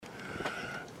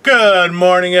Good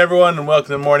morning, everyone, and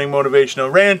welcome to Morning Motivational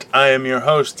Rant. I am your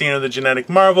host, Dino the Genetic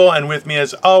Marvel, and with me,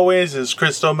 as always, is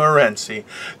Crystal Morency.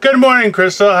 Good morning,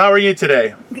 Crystal. How are you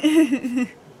today?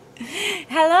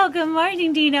 Hello, good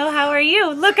morning, Dino. How are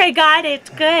you? Look, I got it.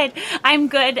 Good. I'm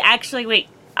good. Actually, wait.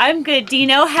 I'm good,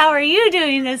 Dino. How are you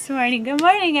doing this morning? Good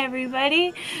morning,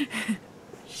 everybody.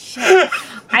 Shit.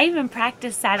 I even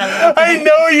practiced that a little bit. I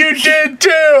know you did,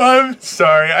 too. I'm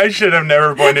sorry. I should have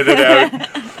never pointed it out.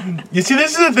 You see,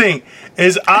 this is the thing,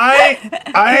 is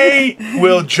I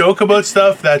will joke about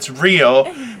stuff that's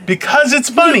real because it's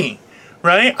funny.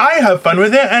 Right? I have fun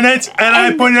with it, and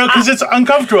I point it out because it's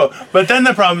uncomfortable. But then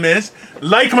the problem is,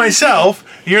 like myself,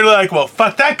 you're like, well,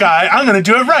 fuck that guy, I'm going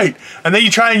to do it right. And then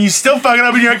you try and you still fuck it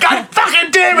up, and you're like, God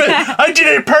fucking damn it, I did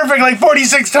it perfect like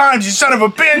 46 times, you son of a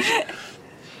bitch.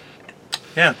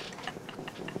 Yeah.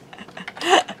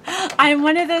 I'm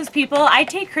one of those people, I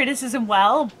take criticism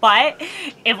well, but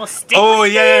it will stick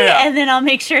with me, and then I'll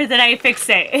make sure that I fix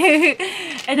it.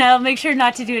 And I'll make sure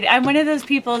not to do it. I'm one of those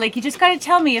people, like, you just gotta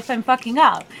tell me if I'm fucking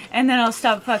up, and then I'll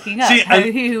stop fucking up. See,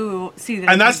 you see that?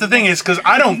 And that's the thing is, because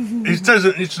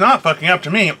it's not fucking up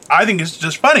to me. I think it's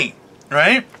just funny,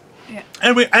 right? Yeah.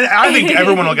 And I think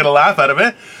everyone will get a laugh out of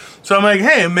it. So I'm like,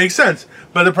 hey, it makes sense.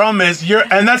 But the problem is,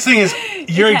 that's the thing is,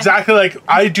 you're exactly like,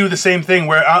 I do the same thing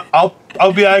where I'll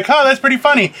be like, oh, that's pretty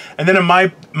funny. And then in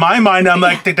my mind, I'm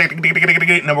like,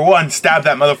 number one, stab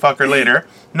that motherfucker later.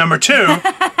 Number two,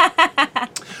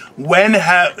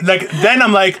 then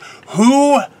I'm like,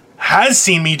 who has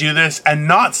seen me do this and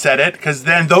not said it? Because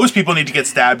then those people need to get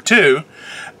stabbed too.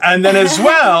 And then as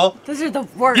well... Those are the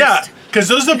worst. Yeah, because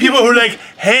those are the people who are like,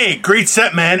 hey, great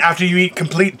set, man, after you eat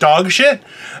complete dog shit.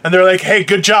 And they're like, hey,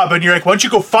 good job. And you're like, why don't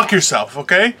you go fuck yourself,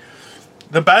 okay?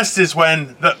 The best is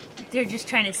when... They're just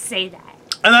trying to say that.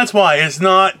 And that's why it's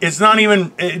not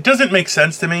even... It doesn't make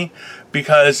sense to me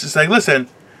because it's like, listen,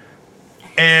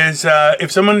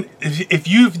 if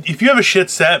you have a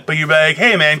shit set, but you're like,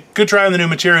 hey, man, good try on the new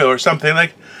material or something,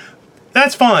 like,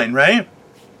 that's fine, right?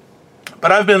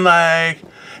 But I've been like...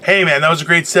 hey man, that was a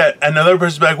great set. And another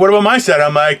person's like, what about my set?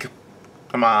 I'm like,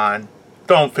 come on,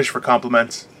 don't fish for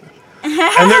compliments.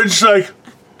 And they're just like,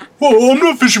 well, I'm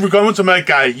not fishing for compliments. I'm like,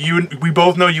 guy, we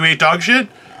both know you ate dog shit,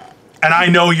 and I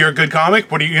know you're a good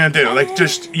comic. What are you gonna do? Like,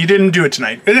 just, you didn't do it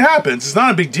tonight. It happens. It's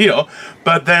not a big deal.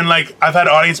 But then, like, I've had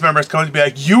audience members come to be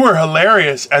like, you were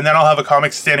hilarious. And then I'll have a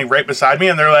comic standing right beside me,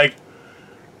 and they're like,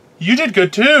 you did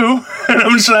good too. And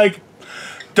I'm just like,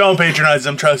 don't patronize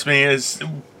them, trust me. Is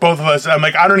both of us. I'm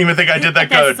like, I don't even think I did that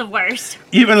good. That's the worst.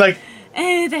 Even like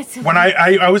that's when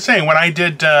I was saying when I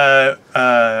did the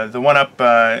one up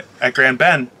at Grand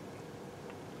Bend,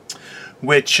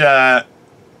 which I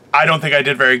don't think I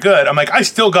did very good. I'm like, I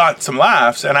still got some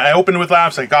laughs, and I opened with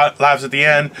laughs. I got laughs at the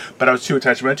end, but I was too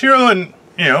attached to my material, and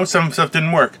some stuff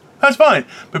didn't work. That's fine.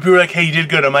 But people were like, hey, you did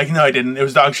good. I'm like, no, I didn't. It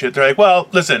was dog shit. They're like, well,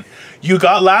 listen, you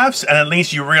got laughs, and at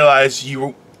least you realize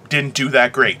you didn't do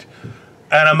that great.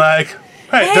 And I'm like,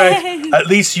 right, at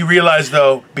least you realize,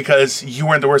 though, because you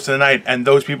weren't the worst of the night, and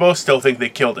those people still think they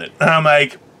killed it. And I'm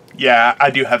like, yeah, I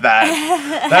do have that.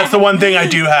 That's the one thing I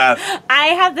do have. I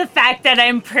have the fact that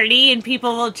I'm pretty, and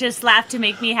people will just laugh to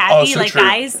make me happy, like true.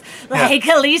 Guys. Like,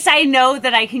 yeah. At least I know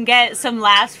that I can get some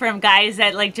laughs from guys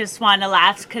that, like, just want to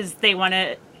laugh because they want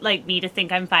to... like me to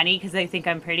think I'm funny because they think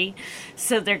I'm pretty,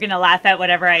 so they're gonna laugh at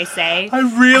whatever I say. I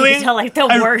really tell like the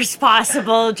worst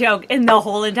possible joke in the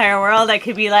whole entire world. I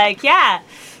could be like, yeah,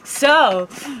 so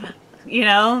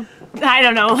I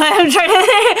don't know.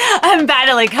 I'm bad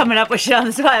at like coming up with shit on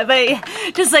the spot, but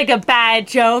just like a bad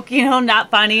joke,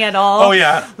 not funny at all. Oh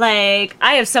yeah. Like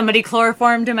I have somebody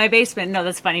chloroformed in my basement. No,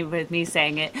 that's funny with me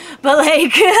saying it, but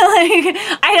like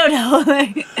I don't know.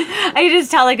 Like I just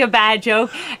tell like a bad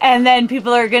joke, and then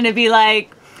people are gonna be like,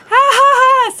 ha ha ha.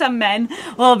 Some men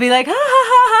will be like, ha ha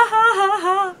ha ha ha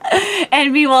ha.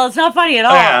 And meanwhile, it's not funny at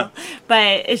all. Yeah.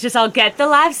 But it's just, I'll get the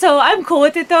laughs. So I'm cool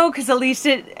with it though, because at least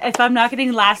if I'm not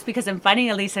getting laughs because I'm funny,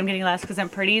 at least I'm getting laughs because I'm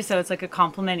pretty. So it's like a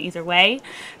compliment either way.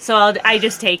 So I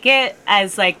just take it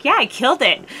as like, yeah, I killed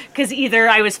it. Because either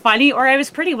I was funny or I was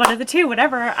pretty. One of the two,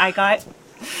 whatever I got.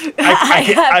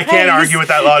 I can't argue with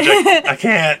that logic. I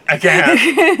can't.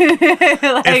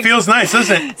 Like, it feels nice,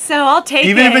 doesn't it? So I'll take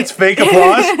Even if it's fake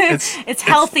applause, it's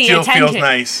healthy attention. It still feels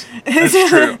nice. That's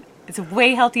true. It's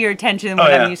way healthier attention than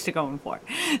what I'm used to going for.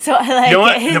 So I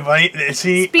like. You know what?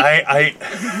 See, I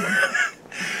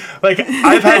like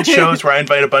I've had shows where I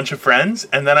invite a bunch of friends,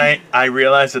 and then I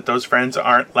realize that those friends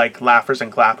aren't like laughers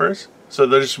and clappers, so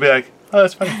they'll just be like, oh,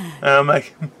 that's funny. And I'm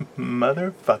like,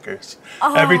 motherfuckers.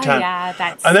 Every time.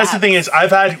 Yeah, and that's the thing is,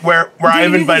 I've had where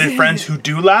I've invited friends who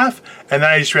do laugh, and then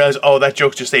I just realize, oh, that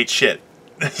joke just ate shit.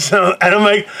 So, and I'm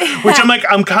like,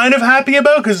 I'm kind of happy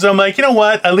about, because I'm like, you know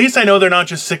what? At least I know they're not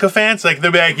just sycophants. Like,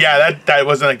 they'll be like, yeah, that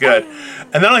wasn't that good.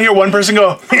 And then I'll hear one person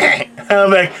go, and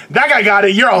I'm like, that guy got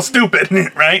it. You're all stupid,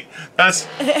 right? That's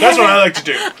what I like to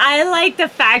do. I like the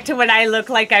fact when I look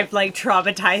like I've like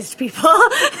traumatized people.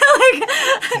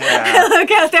 I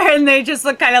look out there and they just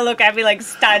look at me like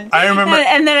stunned. I remember,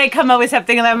 and then I come up with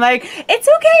something and I'm like, it's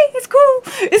okay, it's cool,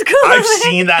 it's cool. I've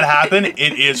seen that happen.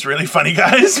 It is really funny,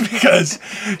 guys, because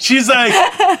she's like,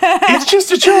 it's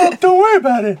just a joke, don't worry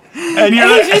about it. And you're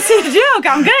like, it's just a joke,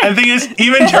 I'm good. And the thing is,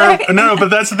 even no, but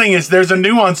that's the thing is, there's a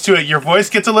nuance to it. Your voice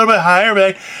gets a little bit higher, be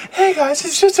like, hey guys,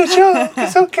 it's just a joke,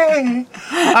 it's okay,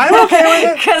 I'm okay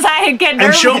with it. Because I get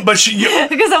nervous.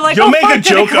 Because I'm like, you'll make a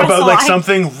joke about like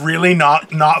something really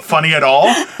not funny at all,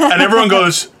 and everyone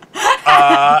goes,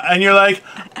 and you're like,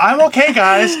 I'm okay,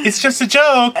 guys, it's just a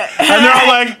joke, and they're all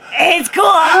like, it's cool.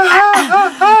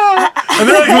 And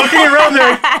they're like looking around,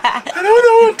 they're like, I don't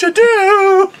know what to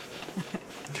do.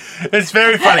 It's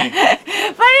very funny.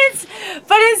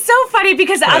 But it's so funny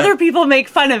because other people make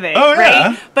fun of it,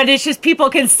 right? But it's just people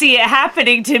can see it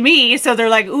happening to me, so they're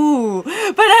like, ooh.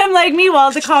 But I'm like, meanwhile,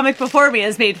 the comic before me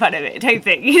has made fun of it, type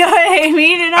thing. You know what I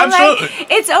mean? And I'm like,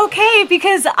 it's okay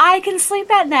because I can sleep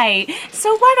at night.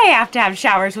 So what? I have to have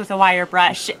showers with a wire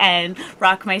brush and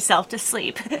rock myself to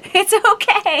sleep. It's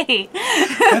okay.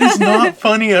 That is not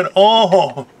funny at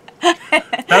all.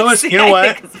 That was, you know what?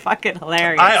 I think it's fucking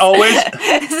hilarious. I always see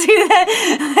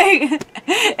that, like,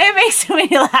 it makes me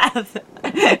laugh.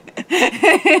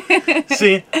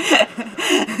 See,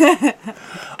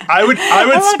 I would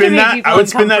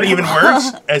spin that even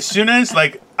worse. As soon as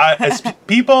as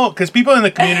people, because people in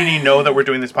the community know that we're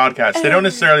doing this podcast, they don't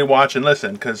necessarily watch and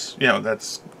listen because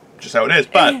that's just how it is.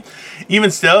 But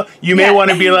even still, you may want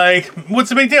to be like, "What's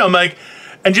the big deal?" I'm like.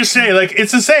 And just say, like,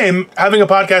 it's the same having a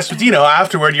podcast with Dino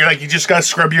afterward. You're like, you just got to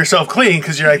scrub yourself clean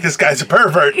because you're like, this guy's a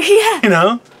pervert. Yeah. You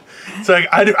know? It's like,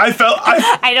 I felt...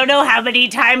 I don't know how many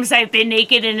times I've been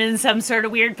naked and in some sort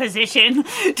of weird position.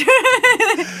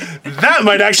 That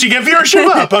might actually get viewership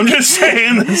up. I'm just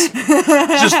saying.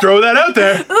 Just throw that out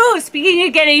there. Ooh, speaking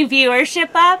of getting viewership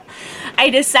up,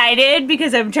 I decided,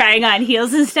 because I'm trying on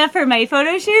heels and stuff for my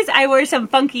photo shoots, I wore some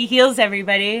funky heels,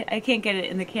 everybody. I can't get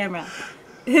it in the camera.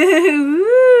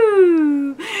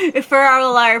 Ooh. For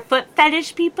all our foot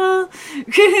fetish people,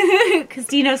 because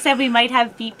Dino said we might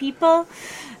have feet people,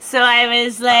 so I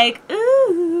was like,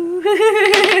 ooh.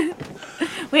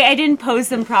 Wait, I didn't pose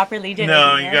them properly, did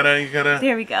I? No, you gotta.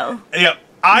 There we go. Yep.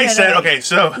 I said, okay,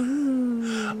 so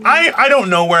I don't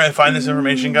know where I find this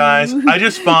information, guys. I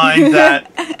just find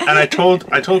that, and I told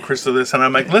Crystal this, and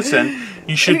I'm like, listen,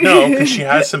 you should know, because she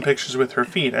has some pictures with her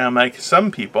feet, and I'm like,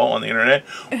 some people on the internet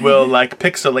will like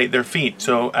pixelate their feet,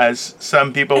 so as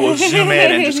some people will zoom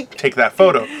in and just take that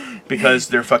photo. Because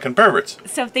they're fucking perverts.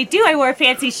 So if they do, I wore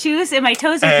fancy shoes and my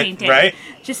toes are painted. Right?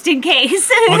 Just in case.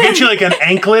 We'll get you like an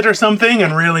anklet or something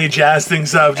and really jazz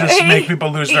things up just to make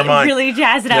people lose their mind. Really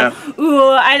jazz it up.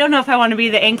 Ooh, I don't know if I want to be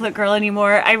the anklet girl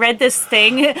anymore. I read this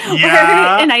thing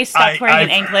and I stopped wearing an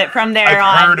anklet from there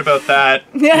on. I've heard about that.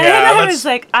 Yeah, I was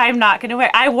like, I'm not going to wear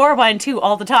it. I wore one too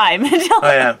all the time. Oh,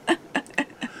 yeah.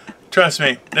 Trust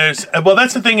me. That's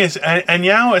the thing is, and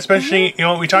now especially,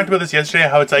 we talked about this yesterday,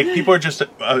 how it's like people are just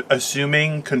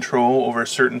assuming control over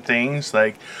certain things,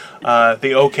 like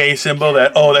the OK symbol.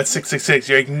 That's 666.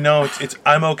 You're like, no, it's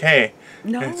I'm okay.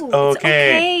 No, it's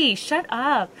okay. Shut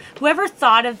up. Whoever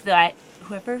thought of that,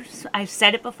 I've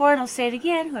said it before and I'll say it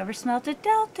again. Whoever smelled it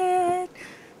dealt it.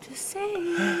 Just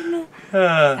saying.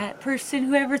 That person,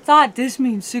 whoever thought this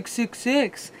means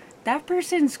 666, that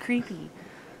person's creepy.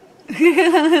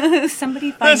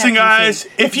 Somebody find Listen, guys,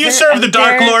 if you serve the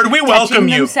Dark Lord, we welcome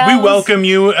you. We welcome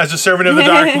you as a servant of the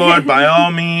Dark Lord by all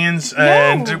means.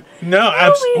 And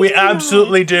we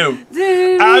absolutely do.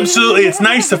 Absolutely. It's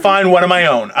nice to find one of my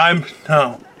own. I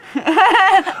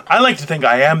like to think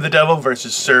I am the devil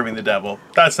versus serving the devil.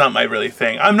 That's not my really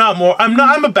thing. I'm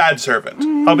a bad servant.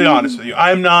 I'll be honest with you.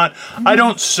 I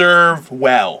don't serve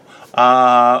well.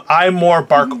 I more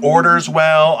bark orders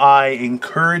well. I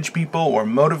encourage people or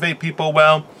motivate people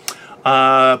well.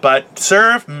 But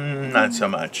serve, not so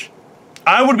much.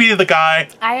 I would be the guy.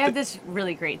 I have this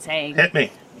really great saying. Hit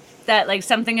me. That like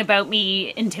something about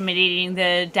me intimidating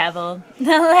the devil,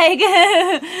 like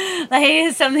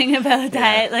something about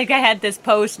that. Like I had this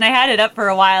post and I had it up for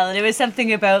a while, and it was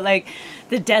something about like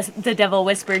the devil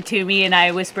whispered to me, and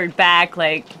I whispered back,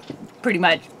 like pretty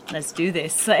much, let's do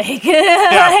this. Like,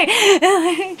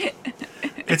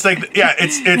 it's like,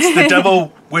 it's the devil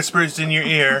whispers in your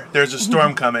ear, there's a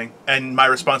storm coming, and my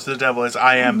response to the devil is,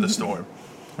 I am the storm,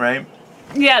 right?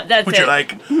 Yeah, that's But it. you're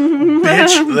like,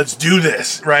 bitch, let's do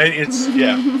this, right? It's,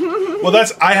 yeah. Well,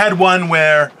 I had one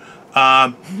where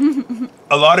a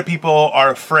lot of people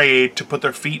are afraid to put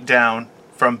their feet down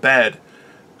from bed.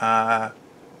 And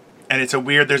there's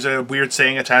a weird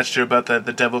saying attached to it about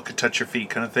the devil could touch your feet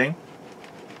kind of thing.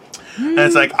 And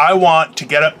it's like, I want to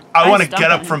get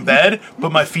up from bed,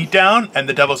 put my feet down, and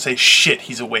the devil say, shit,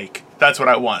 he's awake. That's what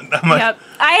I want. I'm like, Yep.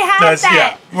 I had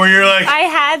that. Yeah, where you're like, I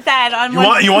had that on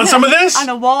you want some of this? on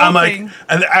a wall I'm thing. like,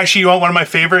 and actually, you want one of my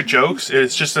favorite jokes?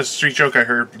 It's just a street joke I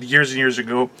heard years and years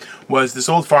ago. Was this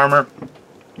old farmer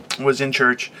was in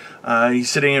church.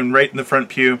 He's sitting right in the front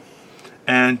pew,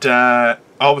 and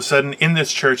all of a sudden, in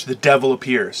this church, the devil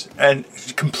appears, and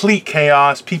complete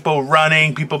chaos. People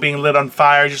running, people being lit on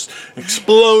fire, just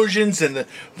explosions, and the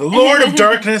Lord of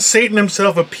Darkness, Satan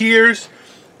himself, appears,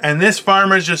 and this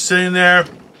farmer's just sitting there,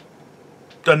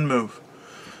 doesn't move.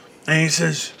 And he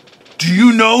says, "Do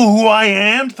you know who I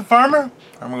am?" to the farmer.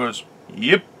 The farmer goes,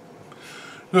 "Yep."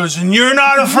 He goes, "And you're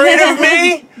not afraid of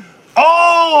me?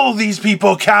 All these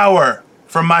people cower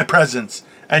from my presence,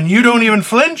 and you don't even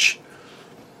flinch?"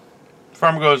 The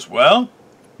farmer goes, "Well,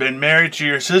 been married to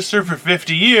your sister for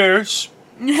 50 years.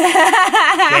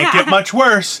 Can't get much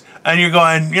worse." And you're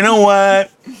going, you know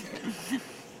what?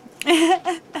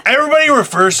 Everybody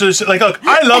refers to this, like, look,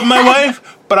 I love my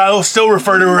wife, but I will still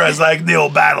refer to her as like the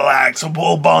old battle axe,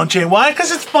 old ball and chain. Why?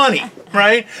 Because it's funny,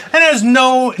 right? And it has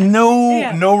no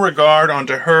regard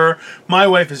onto her. My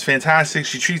wife is fantastic.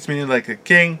 She treats me like a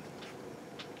king,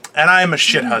 and I am a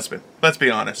shit husband. Let's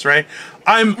be honest, right?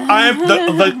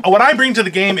 What I bring to the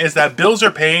game is that bills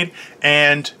are paid,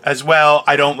 and as well,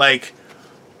 I don't like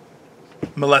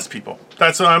molest people.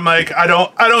 That's what I'm like. I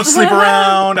don't sleep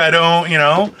around. I don't,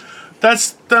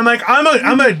 I'm like,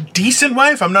 I'm a decent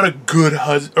wife. I'm not a good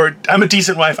husband, or I'm a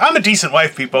decent wife. I'm a decent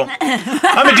wife, people.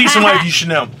 I'm a decent wife. You should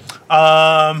know.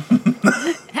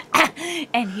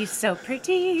 And he's so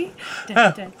pretty.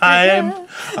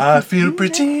 I feel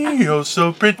pretty. You're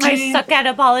so pretty. I suck at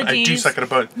apologies. I do suck at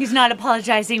apologies. He's not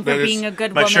apologizing for being a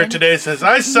good woman. My shirt today says,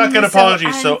 "I suck at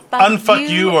apologies, so unfuck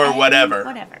you or whatever."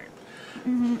 Whatever.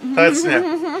 That's,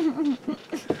 yeah.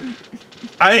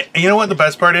 You know what the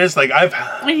best part is? Like,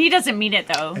 And he doesn't mean it,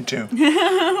 though. Me too.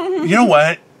 You know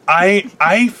what?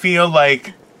 I feel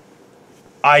like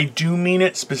I do mean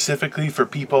it specifically for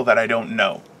people that I don't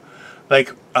know.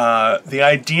 Like, the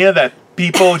idea that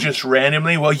people just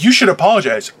randomly, well, you should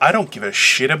apologize. I don't give a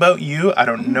shit about you. I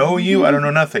don't know you. I don't know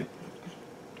nothing.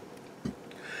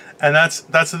 And that's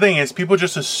the thing, is people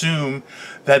just assume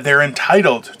that they're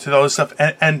entitled to those stuff.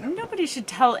 And nobody should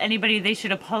tell anybody they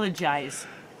should apologize.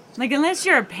 Like, unless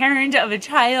you're a parent of a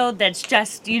child that's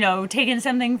just, taken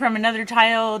something from another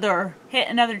child or hit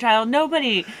another child,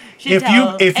 nobody should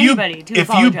tell anybody to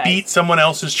apologize. If you beat someone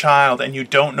else's child and you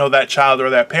don't know that child or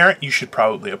that parent, you should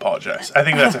probably apologize. I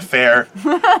think that's a fair...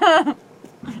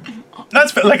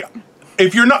 That's fair. Like,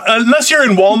 if you're not... Unless you're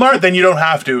in Walmart, then you don't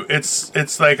have to.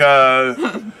 It's like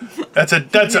a... That's an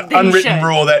unwritten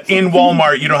rule that in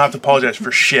Walmart, you don't have to apologize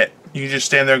for shit. You just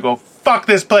stand there and go, "Fuck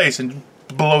this place," and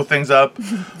blow things up,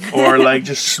 or like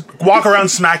just walk around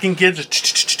smacking kids.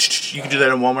 You can do that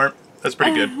in Walmart. That's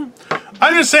pretty good.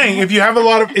 I'm just saying, if you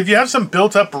have some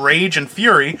built up rage and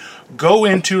fury, go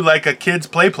into like a kids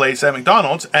play place at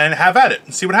McDonald's and have at it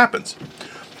and see what happens.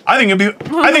 I think it'd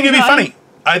be funny.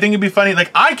 I think it'd be funny.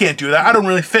 Like, I can't do that. I don't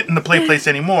really fit in the play place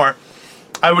anymore.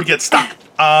 I would get stuck.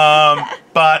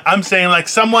 But I'm saying, like,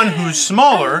 someone who's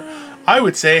smaller, I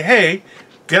would say, hey,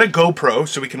 get a GoPro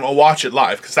so we can all watch it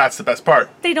live, because that's the best part.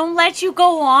 They don't let you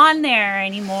go on there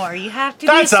anymore. You have to.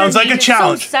 That sounds like a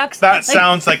challenge. That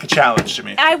sounds like a challenge to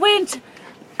me. I went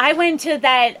to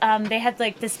that. They had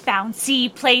like this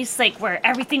bouncy place, like where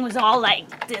everything was all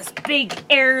like this big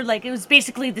air, like it was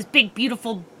basically this big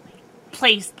beautiful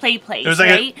play place. It was like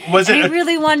right? I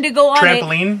really wanted to go on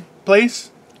trampoline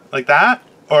place like that.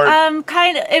 Or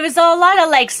kind of. It was a lot of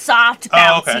like soft,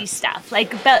 bouncy stuff,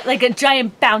 like a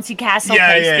giant bouncy castle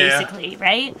place, basically,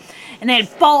 right? And they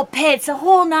had ball pits, a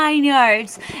whole 9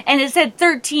 yards, and it said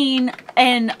 13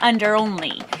 and under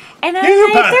only. And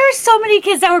I'm like, there are so many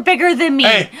kids that were bigger than me.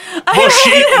 Hey,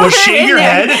 we'll shave your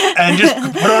head and just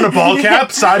put on a ball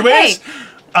cap sideways. Hey.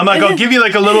 I'm like, I'll give you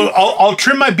like a little. I'll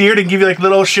trim my beard and give you like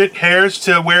little shit hairs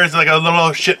to wear as like a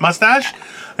little shit mustache.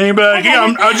 And you'd be like,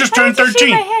 yeah, I just turned 13.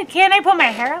 My head. Can't I put my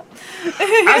hair up?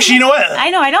 Actually, you know what? I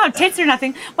know, I don't have tits or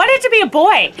nothing. Why did it to be a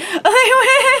boy?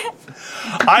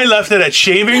 I left it at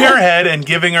shaving her head and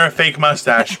giving her a fake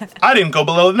mustache. I didn't go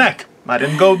below the neck. I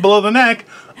didn't go below the neck.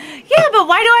 Yeah, but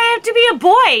why do I have to be a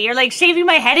boy? You're like shaving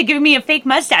my head and giving me a fake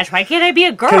mustache. Why can't I be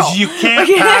a girl? Because you can't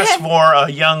pass for a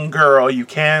young girl. You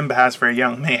can pass for a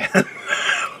young man.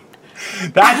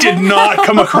 That did not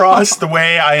come across the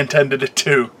way I intended it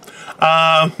to.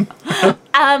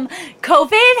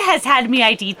 COVID has had me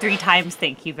ID'd 3 times.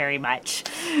 Thank you very much.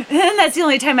 And that's the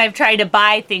only time I've tried to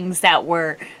buy things that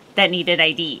needed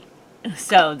ID.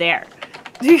 So there.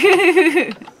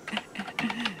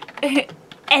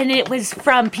 And it was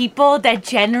from people that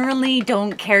generally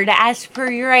don't care to ask for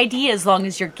your ID as long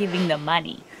as you're giving them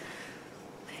money.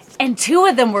 And 2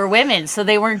 of them were women, so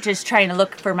they weren't just trying to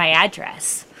look for my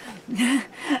address. You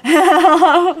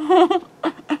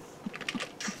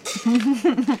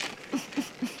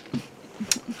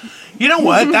know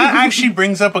what? That actually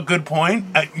brings up a good point.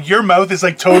 Your mouth is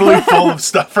like totally full of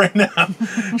stuff right now.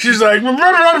 She's like...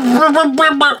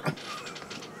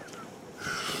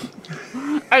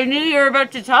 I knew you were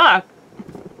about to talk.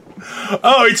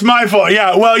 Oh, it's my fault.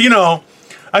 Yeah, well, you know,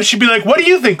 I should be like, what do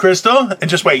you think, Crystal? And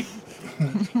just wait.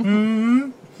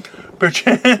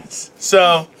 Perchance.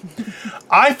 So,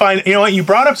 I find, you know what, you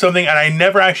brought up something, and I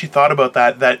never actually thought about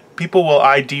that people will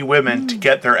ID women to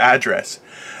get their address.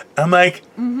 I'm like,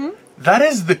 that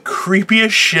is the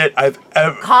creepiest shit I've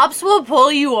ever... Cops will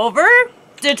pull you over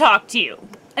to talk to you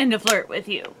and to flirt with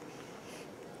you.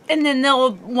 And then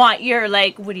they'll want your,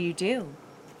 like, what do you do?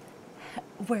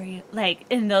 Where are you, like,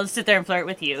 and they'll sit there and flirt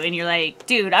with you. And you're like,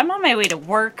 dude, I'm on my way to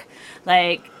work.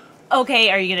 Like,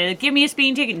 okay, are you going to give me a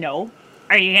speeding ticket? No.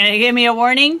 Are you going to give me a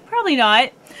warning? Probably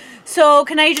not. So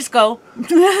can I just go?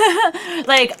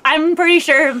 Like, I'm pretty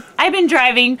sure I've been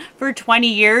driving for 20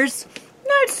 years.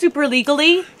 Not super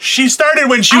legally. She started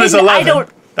when she was 11.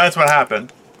 That's what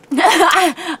happened.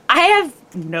 I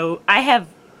have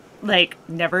like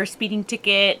never a speeding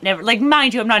ticket, never, like,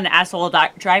 mind you, I'm not an asshole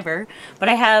driver, but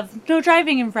I have no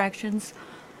driving infractions.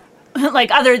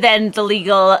 Like, other than the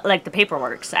legal, like, the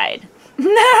paperwork side.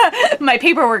 My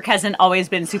paperwork hasn't always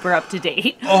been super up to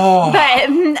date. Oh. But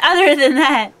other than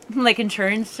that, like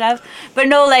insurance stuff, but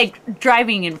no, like,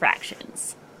 driving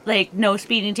infractions. Like, no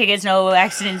speeding tickets, no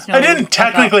accidents, no... I didn't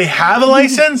technically have a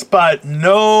license, but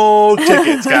no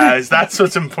tickets, guys. That's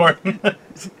what's important.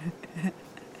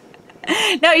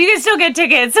 No, you can still get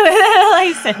tickets with a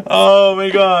license. Oh my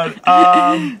god.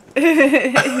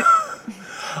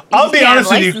 I'll be honest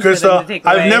with you, Crystal.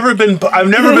 I've never been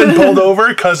pulled over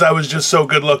because I was just so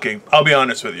good looking. I'll be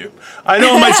honest with you. I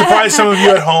know it might surprise some of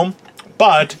you at home,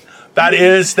 but that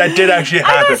did actually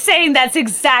happen. I'm not saying that's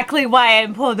exactly why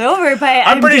I'm pulled over, but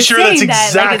I'm pretty sure that's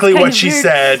exactly what she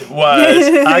said was,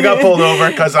 I got pulled over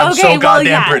because I'm so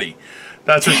goddamn pretty.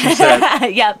 That's what she said.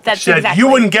 Yep, that's she said, exactly. You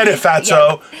wouldn't get it,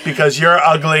 fatso, because you're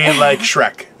ugly like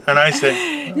Shrek. And I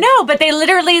said, no, but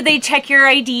they check your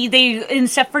ID, and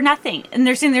stuff for nothing. And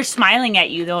they're sitting there smiling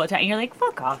at you the whole time. And you're like,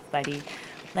 fuck off, buddy.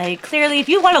 Like, clearly, if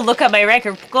you want to look up my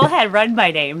record, go ahead, run my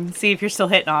name. See if you're still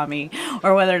hitting on me.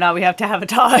 Or whether or not we have to have a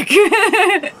talk.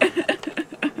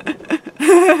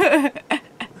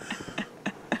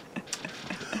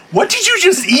 What did you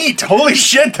just eat? Holy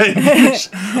shit.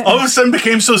 All of a sudden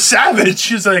became so savage.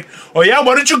 She's like, oh yeah,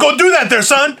 why don't you go do that there,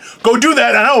 son? Go do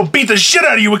that and I will beat the shit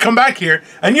out of you and come back here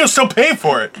and you'll still pay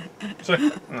for it. It's like,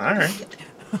 all right.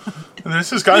 This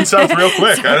has gone south real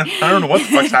quick. I don't know what the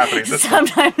fuck's happening.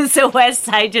 Sometimes the West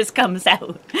Side just comes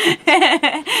out.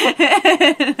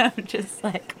 And I'm just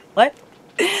like, what?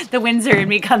 The Windsor in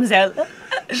me comes out.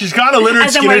 She's got a Leonard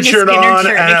Skinner shirt on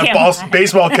and a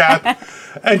baseball cap.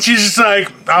 And she's just like,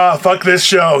 fuck this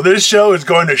show. This show is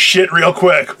going to shit real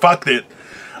quick. Fuck it.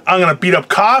 I'm going to beat up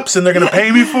cops and they're going to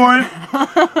pay me for it. I'm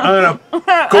going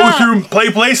to go through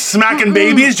place smacking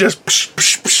babies. Just psh,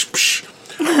 psh, psh,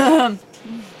 psh.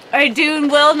 I do and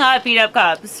will not beat up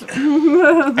cops.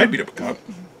 I'd beat up a cop.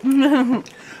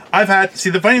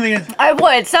 The funny thing is... I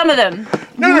would, some of them.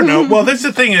 No. Well, this is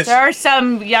the thing is... There are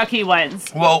some yucky ones.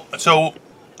 Well, so...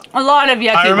 A lot of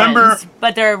yucky ones,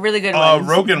 but they're really good ones.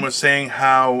 Rogan was saying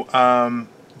how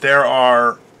there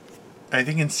are... I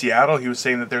think in Seattle, he was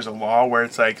saying that there's a law where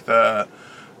it's like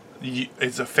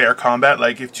it's a fair combat.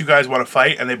 Like, if 2 guys want to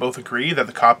fight and they both agree that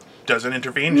the cop doesn't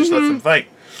intervene, just lets them fight.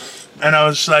 And I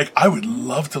was just like, I would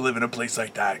love to live in a place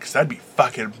like that because that'd be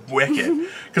fucking wicked.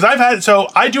 Because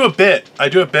I do a bit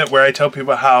where I tell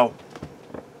people how,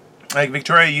 like,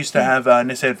 Victoria used to have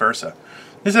Nissan Versa.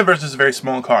 Nissan Versa is a very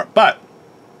small car, but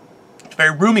it's a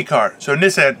very roomy car. So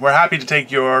Nissan, we're happy to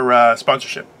take your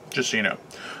sponsorship, just so you know.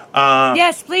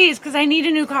 Yes, please, because I need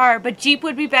a new car, but Jeep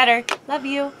would be better. Love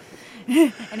you.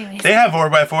 Anyways. They have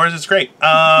 4x4s. It's great.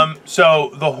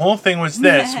 So the whole thing was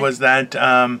that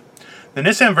The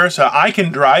Nissan Versa, I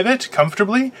can drive it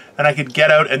comfortably, and I could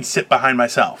get out and sit behind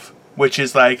myself, which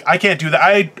is like, I can't do that.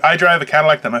 I drive a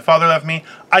Cadillac that my father left me.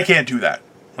 I can't do that,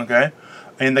 okay?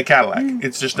 In the Cadillac.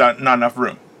 It's just not enough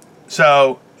room.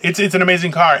 So it's an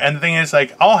amazing car. And the thing is,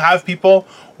 like, I'll have people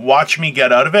watch me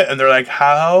get out of it, and they're like,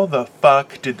 how the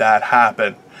fuck did that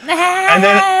happen? And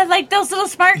then, like those little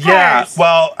smart cars. yeah,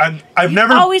 well, I've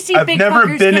never big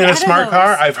fuckers been get in a out of smart those.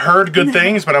 car. I've heard good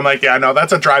things, but I'm like, yeah, no,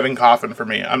 that's a driving coffin for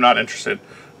me. I'm not interested.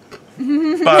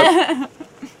 But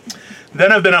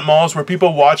then I've been at malls where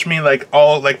people watch me like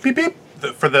all like beep beep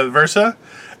for the Versa,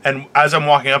 and as I'm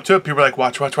walking up to it, people are like,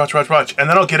 watch, and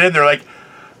then I'll get in. They're like,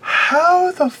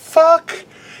 how the fuck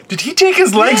did he take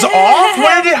his legs off?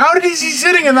 How did he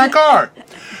sitting in that car?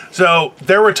 So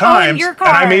there were times, your car.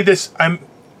 and I made this.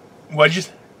 What'd you?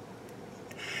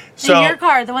 So in your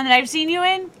car, the one that I've seen you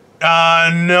in.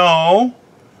 no,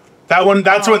 that one.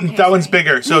 That's Oh, what. okay, That one's sorry.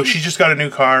 bigger. So she just got a new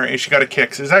car and she got a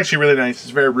Kicks. It's actually really nice.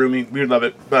 It's very roomy. We would love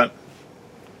it. But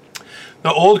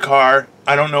the old car,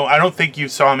 I don't know. I don't think you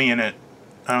saw me in it.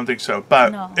 I don't think so.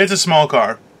 But No. it's a small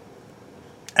car.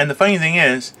 And the funny thing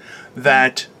is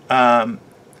that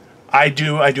I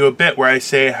do a bit where I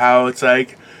say how it's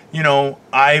like, you know,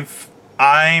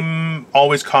 I'm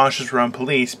always cautious around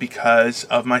police because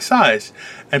of my size.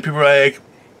 And people are like,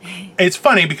 it's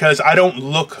funny because I don't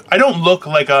look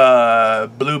like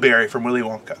a blueberry from Willy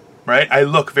Wonka, right? I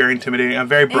look very intimidating. I'm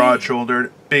very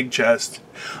broad-shouldered, big chest.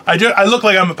 I look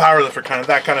like I'm a powerlifter, kind of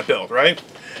that kind of build, right?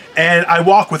 And I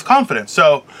walk with confidence.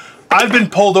 So I've been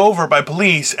pulled over by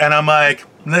police, and I'm like,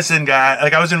 listen, guy.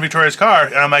 Like, I was in Victoria's car,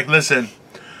 and I'm like, listen,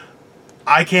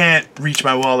 I can't reach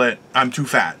my wallet. I'm too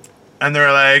fat. And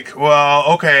they're like,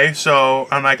 well, okay. So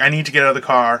I'm like, I need to get out of the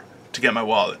car to get my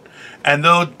wallet. And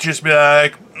they'll just be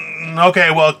like, okay,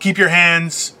 well, keep your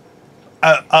hands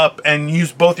up and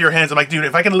use both your hands. I'm like, dude,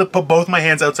 if I can put both my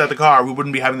hands outside the car, we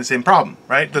wouldn't be having the same problem,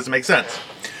 right? Doesn't make sense.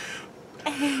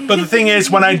 But the thing is,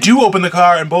 when I do open the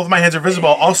car and both my hands are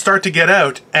visible, I'll start to get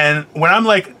out. And when I'm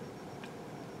like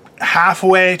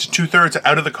halfway to 2/3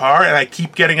 out of the car and I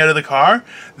keep getting out of the car,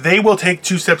 they will take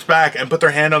 2 steps back and put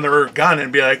their hand on their gun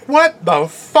and be like, what the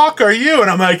fuck are you? And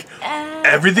I'm like,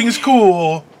 everything's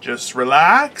cool. Just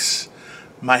relax.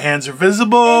 My hands are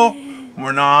visible.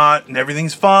 We're not, and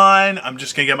everything's fine. I'm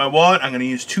just gonna get my wallet. I'm gonna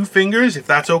use 2 fingers if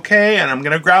that's okay. And I'm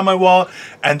gonna grab my wallet.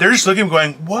 And they're just looking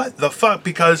going, what the fuck?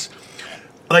 Because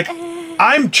like,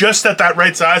 I'm just at that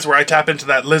right size where I tap into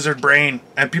that lizard brain,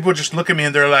 and people just look at me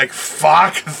and they're like,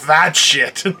 fuck that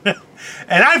shit. And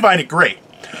I find it great.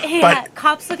 Yeah, But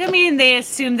cops look at me and they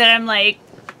assume that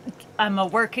I'm a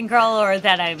working girl, or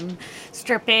that I'm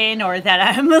stripping, or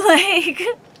that I'm like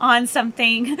on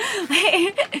something.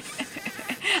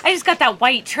 I just got that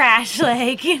white trash,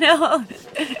 like, you know.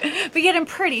 But yet I'm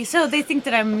pretty, so they think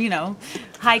that I'm, you know,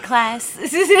 high class.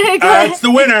 that's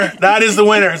the winner. That is the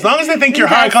winner. As long as they think you're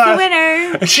high That's class. the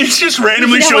winner. She just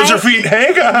randomly You know shows her what? feet.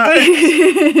 Hey,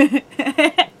 guys.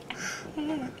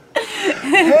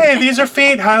 Hey, these are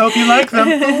feet. I hope you like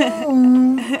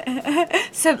them.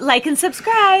 So like and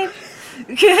subscribe.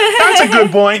 That's a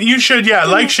good point. You should,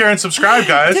 like, share, and subscribe,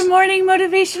 guys. To Morning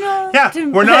Motivational. Yeah,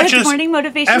 we're not just Morning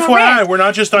Motivational FYI, Rant. we're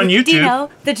not just on YouTube. Dino,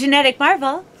 the genetic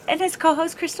marvel, and his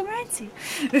co-host Crystal Morenzi.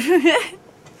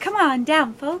 Come on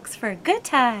down, folks, for a good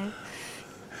time.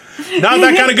 Not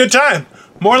that kind of good time.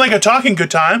 More like a talking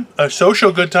good time, a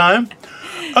social good time,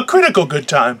 a critical good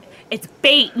time. It's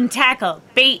bait and tackle,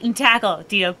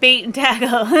 Dino, bait and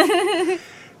tackle.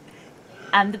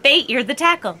 I'm the bait, you're the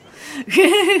tackle.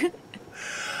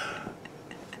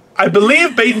 I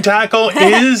believe bait and tackle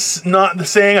is not the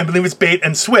saying. I believe it's bait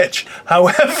and switch.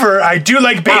 However, I do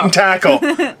like bait and tackle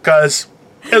because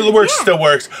it works, still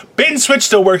works. Bait and switch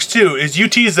still works too. Is you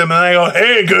tease them and I go,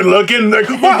 hey, good looking. They're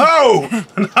like, whoa,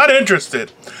 not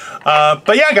interested.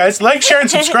 But yeah, guys, like, share, and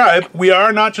subscribe. We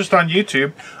are not just on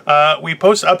YouTube. We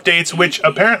post updates, which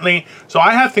apparently, so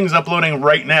I have things uploading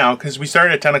right now because we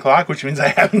started at 10 o'clock, which means I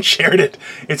haven't shared it.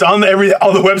 It's on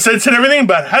all the websites and everything,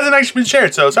 but hasn't actually been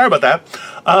shared. So sorry about that.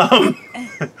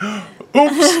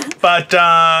 Oops. But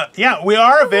yeah, we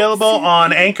are available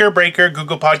on Anchor, Breaker,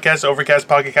 Google Podcasts, Overcast,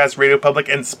 Pocket Casts, Radio Public,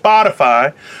 and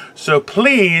Spotify. So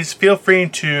please feel free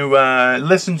to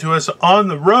listen to us on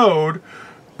the road.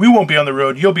 We won't be on the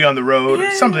road. You'll be on the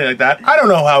road. Something like that. I don't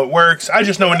know how it works. I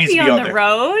just know it needs to be on out the there.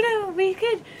 road.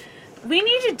 We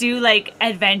need to do like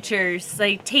adventures,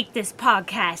 like take this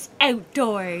podcast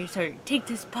outdoors, or take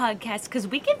this podcast, because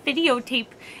we can videotape,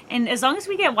 and as long as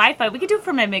we get Wi-Fi, we could do it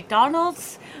from a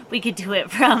McDonald's. We could do it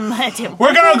from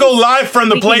We're gonna go live from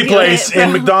the We play can do place it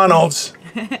in from- McDonald's.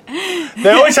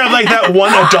 They always have like that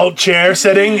one adult chair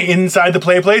sitting inside the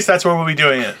play place. That's where we'll be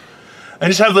doing it. and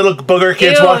just have little booger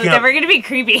kids Ew, walking then up. we're gonna be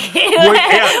creepy.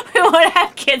 Yeah. We won't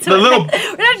have kids. The little-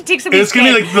 we're gonna have to take somebody's It's gonna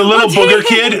be kid. like the little booger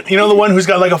kid, you know, the one who's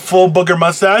got like a full booger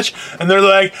mustache, and they're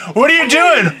like, "What are you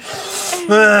doing?"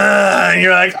 And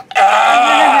you're like,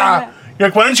 "Ah." You're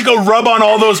like, "Why don't you go rub on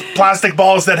all those plastic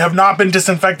balls that have not been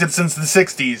disinfected since the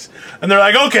 '60s?" And they're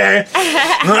like, "Okay."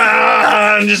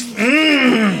 And just.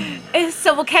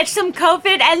 So we'll catch some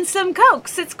COVID and some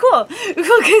Cokes. It's cool.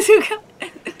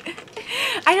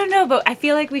 I don't know, but I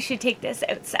feel like we should take this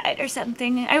outside or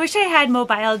something. I wish I had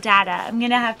mobile data. I'm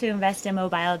going to have to invest in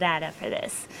mobile data for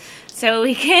this. So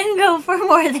we can go for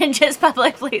more than just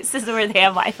public places where they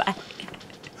have Wi-Fi.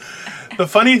 The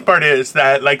funny part is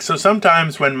that, like, so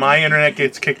sometimes when my internet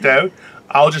gets kicked out,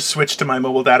 I'll just switch to my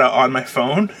mobile data on my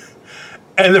phone.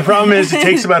 And the problem is it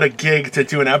takes about a gig to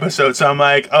do an episode. So I'm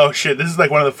like, oh shit, this is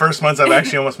like one of the first months I've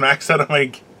actually almost maxed out on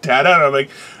my data. And I'm like,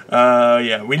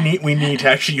 yeah, we need to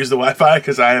actually use the Wi-Fi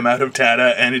because I am out of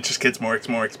data and it just gets more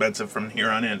expensive from here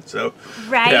on in. So,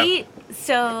 Right? yeah.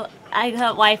 So I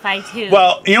got Wi-Fi too.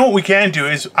 Well, you know what we can do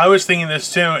is, I was thinking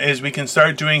this too, is we can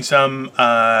start doing some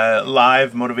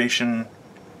live motivation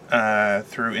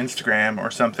through Instagram or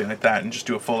something like that and just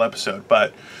do a full episode.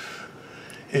 But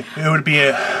it would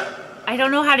be I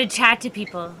don't know how to chat to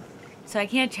people. So I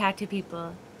can't chat to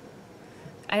people.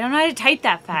 I don't know how to type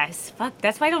that fast. Fuck,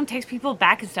 that's why I don't text people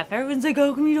back and stuff. Everyone's like,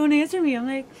 "Oh, come you don't answer me?" I'm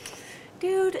like,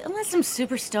 dude, unless I'm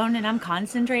super stoned and I'm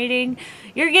concentrating,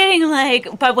 you're getting like,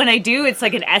 but when I do, it's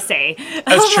like an essay.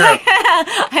 That's true.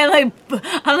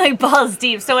 I'm like balls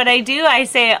deep. So when I do, I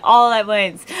say it all at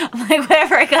once. I'm like,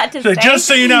 whatever I got to So say. just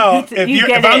so you know,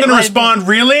 if I'm going to respond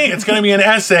really, it's going to be an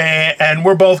essay, and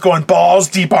we're both going balls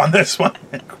deep on this one.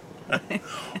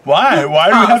 Why?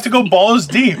 Why do we have to go balls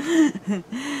deep?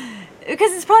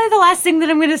 Because it's probably the last thing that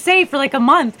I'm going to say for like a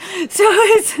month. So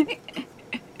it's...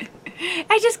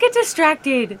 I just get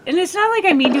distracted. And it's not like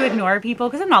I mean to ignore people,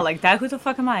 because I'm not like that. Who the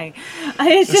fuck am I?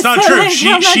 It's not true. Like,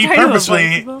 I'm not She trying to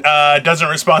purposely avoid people. doesn't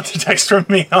respond to text from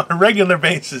me on a regular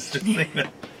basis. Just so you know.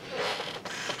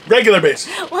 Regular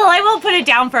basis. Well, I will put it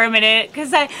down for a minute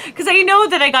because I know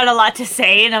that I got a lot to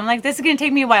say, and I'm like, this is gonna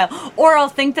take me a while. Or I'll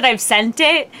think that I've sent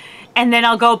it, and then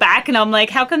I'll go back and I'm like,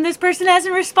 how come this person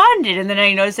hasn't responded? And then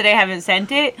I notice that I haven't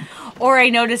sent it, or I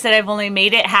notice that I've only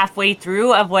made it halfway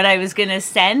through of what I was gonna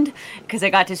send because I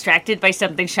got distracted by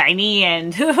something shiny,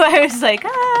 and I was like,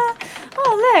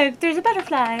 oh look, there's a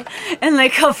butterfly, and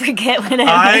like I'll forget what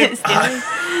I was doing.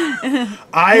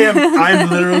 I'm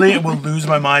literally will lose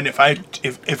my mind if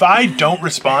I don't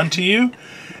respond to you.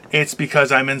 It's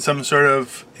because I'm in some sort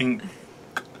of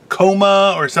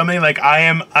coma or something. Like I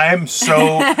am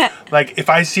so like, if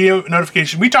I see a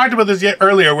notification, we talked about this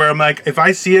earlier, where I'm like, if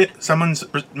I see it, someone's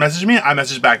messaged me, I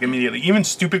message back immediately. Even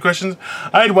stupid questions.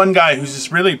 I had one guy who's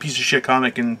this really piece of shit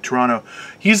comic in Toronto.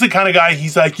 He's the kind of guy,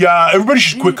 he's like, yeah, everybody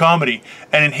should quit comedy.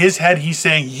 And in his head, he's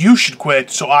saying, you should quit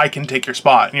so I can take your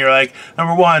spot. And you're like,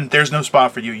 number one, there's no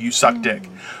spot for you. You suck dick.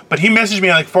 But he messaged me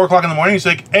at like 4 o'clock in the morning. He's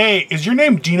like, hey, is your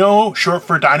name Dino short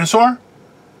for dinosaur?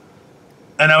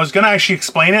 And I was going to actually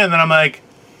explain it. And then I'm like,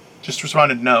 just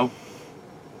responded no.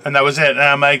 And that was it. And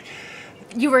I'm like,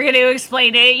 you were going to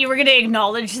explain it. You were going to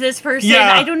acknowledge this person.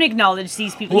 Yeah. I don't acknowledge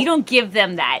these people. You don't give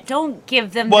them that. Don't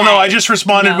give them well, that. no, I just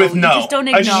responded with no. You just don't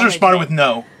I just acknowledge responded it. with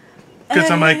no.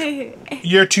 Because I'm like,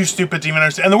 you're too stupid to even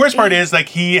understand. And the worst part is, like,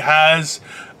 he's has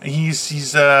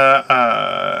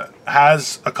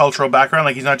a cultural background.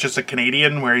 Like, he's not just a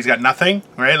Canadian where he's got nothing,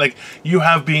 right? Like, you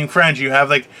have being French. You have,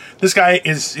 like, this guy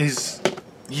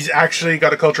he's actually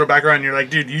got a cultural background. And you're like,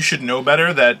 dude, you should know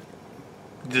better that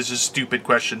this is a stupid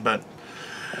question. But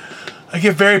I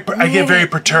get very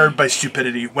perturbed by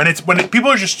stupidity. When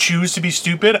people just choose to be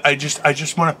stupid, I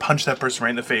just want to punch that person right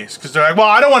in the face, because they're like, well,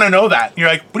 I don't want to know that. And you're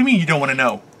like, what do you mean you don't want to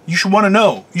know? You should want to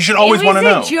know. You should always want to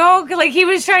know. It was a joke. Like, he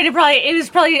was trying to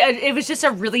it was just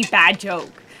a really bad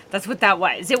joke. That's what that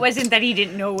was. It wasn't that he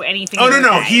didn't know anything. Oh, no.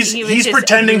 That. He's just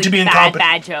pretending to be incompetent.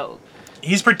 Bad joke.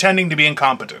 He's pretending to be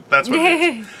incompetent. That's what it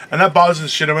is. And that bothers the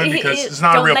shit out of me because it's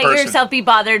not a real person. Don't let yourself be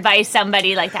bothered by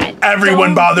somebody like that.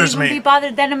 Everyone bothers me. Don't be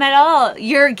bothered by him at all.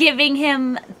 You're giving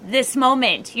him this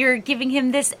moment. You're giving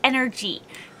him this energy.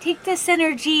 Take this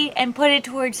energy and put it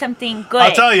towards something good.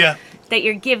 I'll tell you. That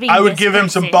you're giving. I would give him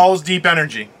some balls deep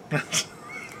energy.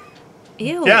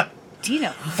 Ew. Yeah. Dino.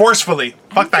 Forcefully.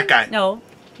 Fuck that guy. No,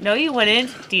 you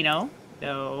wouldn't, Dino.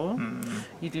 No.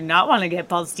 You do not want to get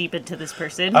balls deep into this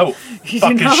person. Oh, you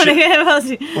fucking do not want to shit. get balls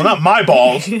deep. Well, not my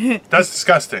balls. That's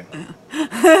disgusting.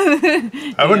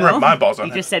 I wouldn't rub my balls on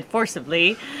You him. just said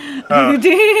forcibly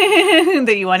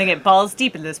that you want to get balls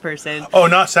deep in this person. Oh,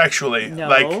 not sexually. No,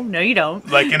 Like, no, you don't.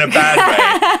 like in a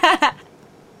bad way.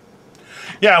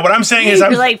 Yeah, what I'm saying is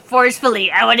You're like,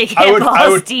 forcefully, I want to get I balls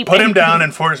would deep. put him into- down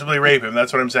and forcibly rape him.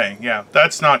 That's what I'm saying. Yeah,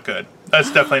 that's not good.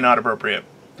 That's definitely not appropriate.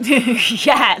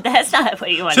 Yeah, that's not what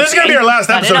you want So to this is going to be our last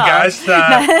Not at episode, all. guys.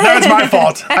 That's my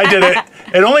fault. I did it.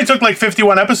 It only took like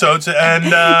 51 episodes, and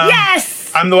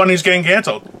Yes! I'm the one who's getting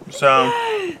canceled. So,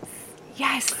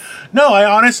 Yes! no, I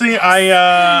honestly,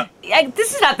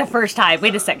 This is not the first time.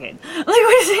 Wait a second. Like,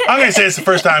 what is it? I'm going to say it's the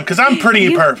first time, because I'm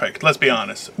pretty perfect, let's be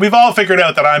honest. We've all figured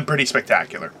out that I'm pretty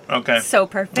spectacular, okay? So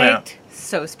perfect. Yeah.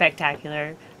 So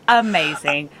spectacular.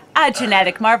 Amazing. A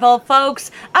genetic marvel,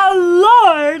 folks. A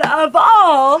lord of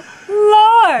all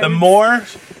lords. The more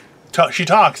she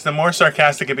talks, the more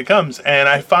sarcastic it becomes. And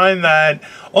I find that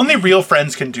only real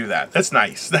friends can do that. That's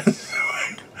nice.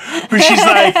 Where she's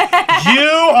like, you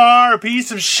are a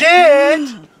piece of shit.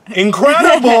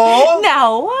 Incredible.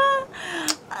 No,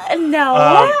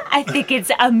 I think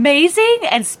it's amazing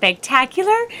and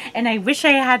spectacular, and I wish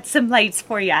I had some lights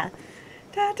for you.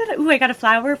 Ooh, I got a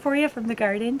flower for you from the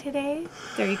garden today.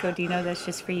 There you go, Dino. That's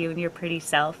just for you and your pretty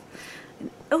self.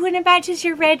 Oh, and it matches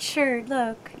your red shirt.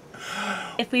 Look.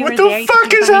 If we What were the there, you fuck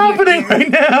could is find your happening ear. right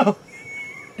now?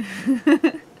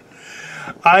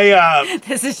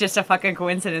 This is just a fucking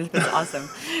coincidence, but it's awesome.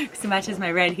 Because it matches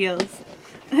my red heels.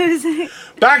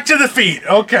 Back to the feet.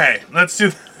 Okay, let's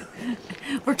do.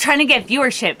 We're trying to get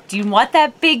viewership. Do you want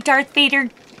that big Darth Vader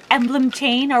emblem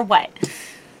chain or what?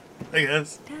 I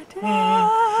guess.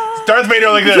 Darth Vader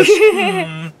like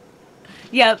this.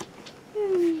 Yep.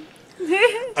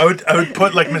 I would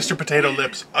put like Mr. Potato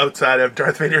Lips outside of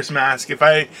Darth Vader's mask if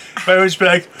I would just be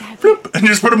like, floop, and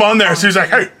just put him on there. So he's like,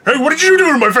 hey, what did you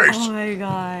do to my face? Oh my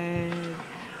god.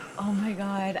 Oh my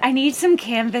god. I need some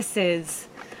canvases.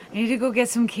 I need to go get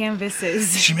some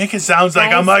canvases. She make it sounds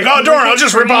like Guys, I'm like, if oh, you Dora, look I'll at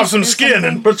just rip off Greece some or skin and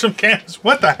something- put some canvas.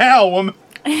 What the hell, woman?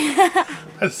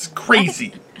 That's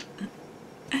crazy.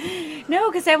 No,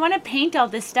 because I want to paint all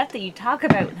this stuff that you talk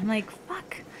about. And I'm like,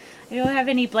 fuck. I don't have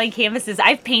any blank canvases.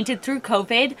 I've painted through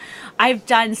COVID. I've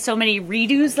done so many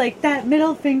redos, like that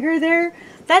middle finger there.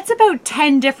 That's about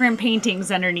 10 different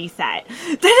paintings underneath that.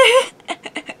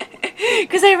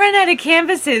 Because I run out of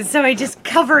canvases, so I just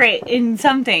cover it in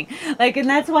something. Like, and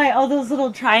that's why all those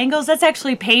little triangles, that's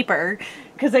actually paper.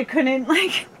 Because I couldn't,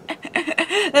 like,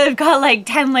 I've got like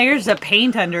 10 layers of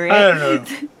paint under it. I don't know.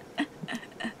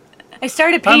 I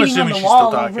started I'm painting on assuming the she's still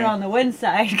wall talking. over on the one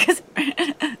side. Cause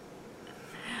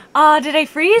did I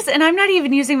freeze? And I'm not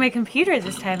even using my computer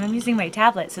this time. I'm using my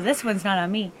tablet, so this one's not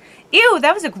on me. Ew,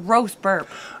 that was a gross burp.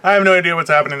 I have no idea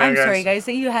what's happening there, I'm guys. sorry, guys,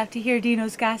 that you have to hear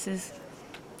Dino's gases.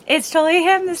 It's totally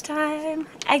him this time.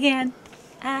 Again.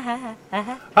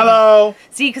 Hello.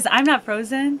 See, because I'm not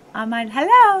frozen. I'm on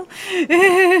hello.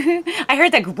 I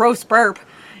heard that gross burp.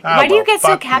 Why do you well, get so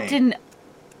fuck me. Captain...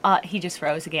 he just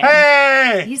froze again.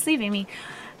 Hey. He's leaving me.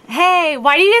 Hey,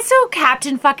 why do you get so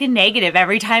Captain fucking negative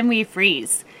every time we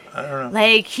freeze? I don't know.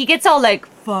 Like, he gets all like,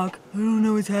 fuck, I don't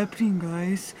know what's happening,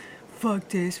 guys. Fuck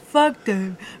this, fuck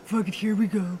that, fuck it, here we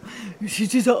go.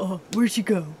 She's just, where'd she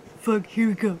go? Fuck, here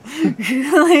we go.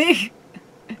 Like,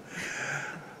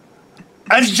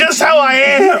 That's just how I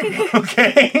am,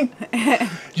 okay?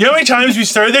 You know how many times we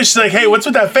started this? She's like, hey, what's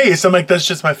with that face? I'm like, that's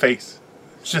just my face.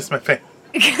 It's just my face.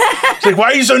 She's like,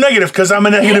 why are you so negative? Because I'm a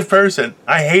negative person.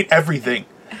 I hate everything.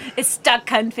 it's stuck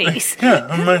cunt face. Yeah,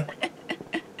 I'm like,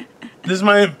 this is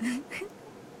my...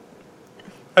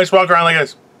 I just walk around like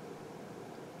this.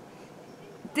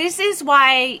 This is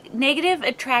why negative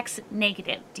attracts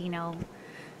negative, Dino.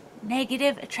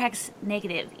 Negative attracts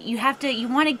negative. You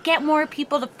want to get more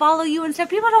people to follow you and stuff.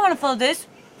 People don't want to follow this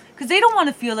because they don't want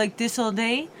to feel like this all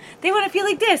day. They want to feel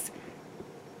like this.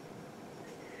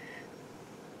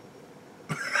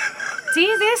 See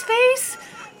this face?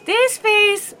 This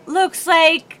face looks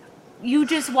like you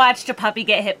just watched a puppy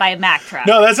get hit by a Mack truck.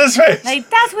 No, that's his face. Like,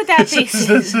 that's what that face This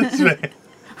is. is his face.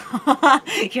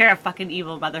 You're a fucking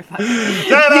evil motherfucker.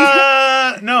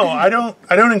 Ta-da! No, I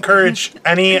don't encourage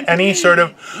any sort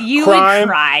of You crime. would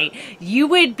cry. You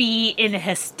would be in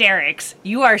hysterics.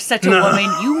 You are such a No. woman.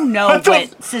 You know What the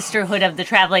what Sisterhood of the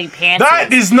Traveling Pants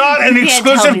That is. is not an You can't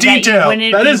tell exclusive me that you detail.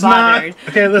 wouldn't That be is bothered. not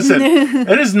okay. Listen,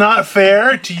 it is not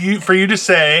fair to you for you to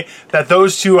say that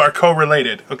those two are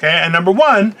correlated. Okay, and number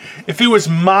one, if it was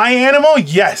my animal,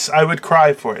 yes, I would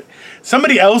cry for it.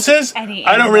 Somebody else's, Any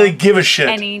I don't animal. really give a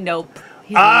shit. Nope.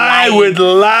 He's I lying. would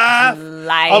laugh.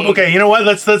 Lying. Oh, okay, you know what?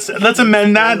 Let's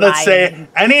amend that. Let's say Lying.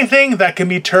 anything that can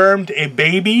be termed a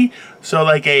baby, so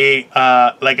like a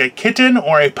kitten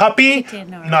or a puppy,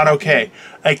 Kitten or a not puppy. okay.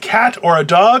 A cat or a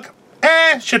dog,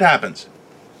 shit happens.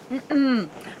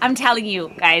 I'm telling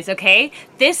you guys, okay?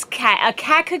 A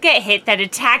cat could get hit that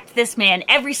attacked this man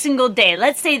every single day.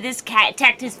 Let's say this cat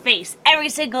attacked his face every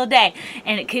single day,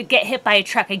 and it could get hit by a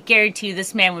truck. I guarantee you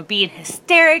this man would be in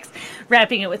hysterics,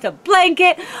 wrapping it with a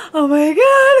blanket. Oh my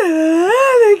God,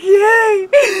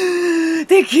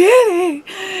 they're kidding.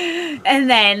 And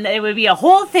then it would be a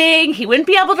whole thing. He wouldn't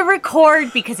be able to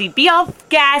record because he'd be all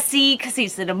gassy because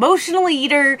he's an emotional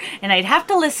eater, and I'd have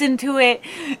to listen to it,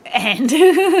 and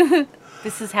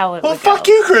this is how it Well, would fuck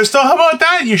go. you, Crystal. How about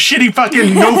that, you shitty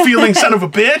fucking no-feeling son of a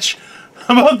bitch?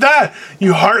 How about that,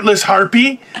 you heartless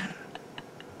harpy?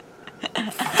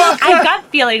 Fuck I've got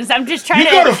feelings. I'm just trying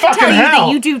You go to fucking tell you hell.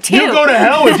 that you do too. You go to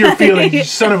hell with your feelings, you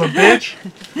son of a bitch.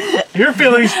 Your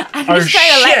feelings I'm are just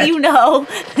trying to let shit. you know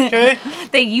Okay?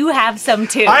 that you have some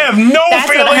too. I have no That's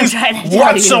what I'm feelings trying to tell you.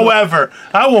 whatsoever.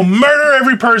 I will murder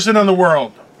every person in the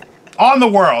world. On the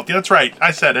world. That's right.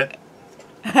 I said it.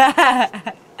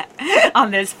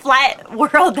 On this flat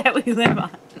world that we live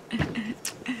on.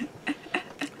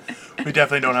 We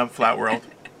definitely don't have a flat world.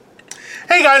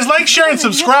 Hey guys, like, share, and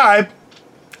subscribe.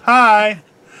 Hi.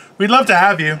 We'd love to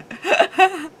have you.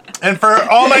 And for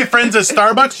all my friends at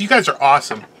Starbucks, you guys are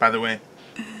awesome, by the way.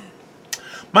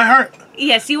 My heart...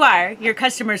 Yes, you are. Your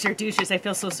customers are douches. I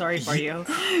feel so sorry for you.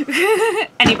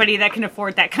 Anybody that can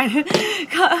afford that kind of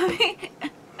coffee.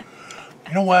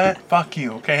 You know what? Fuck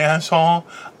you, okay, asshole?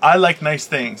 I like nice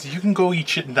things. You can go eat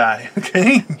shit and die,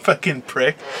 okay? Fucking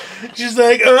prick. She's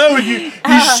like, oh, you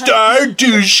star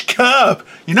douche cup.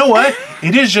 You know what?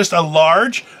 It is just a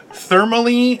large,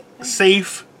 thermally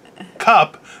safe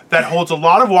cup that holds a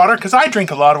lot of water, because I drink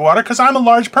a lot of water, because I'm a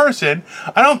large person.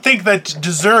 I don't think that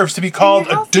deserves to be called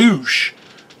a douche.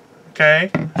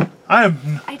 Okay?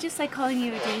 I just like calling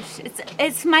you a douche.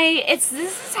 This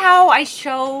is how I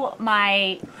show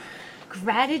my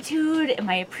gratitude and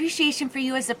my appreciation for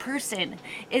you as a person,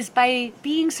 is by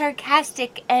being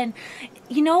sarcastic. And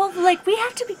you know, like, we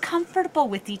have to be comfortable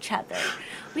with each other.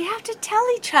 We have to tell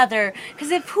each other,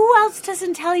 because if who else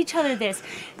doesn't tell each other this?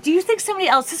 Do you think somebody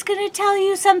else is going to tell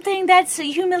you something that's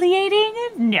humiliating?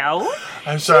 No.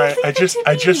 I'm sorry. So I leave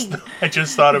it just to me.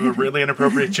 thought of a really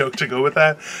inappropriate joke to go with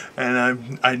that,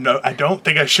 and I don't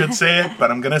think I should say it,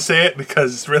 but I'm gonna say it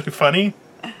because it's really funny.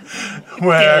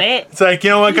 Where Do it. it's like,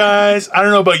 you know what, guys? I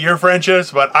don't know about your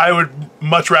friendships, but I would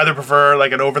much rather prefer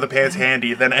like an over the pants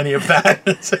handy than any of that.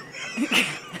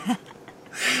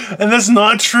 And that's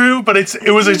not true, but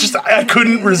it was just I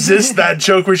couldn't resist that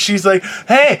joke where she's like,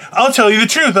 "Hey, I'll tell you the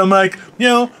truth." I'm like, you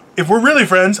know, if we're really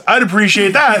friends, I'd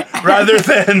appreciate that rather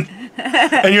than.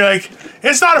 And you're like,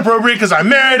 it's not appropriate because I'm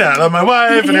married and I love my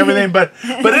wife and everything, but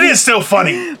it is still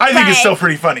funny. I think it's still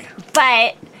pretty funny.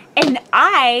 And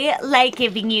I like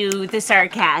giving you the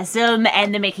sarcasm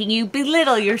and the making you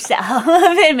belittle yourself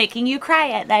and making you cry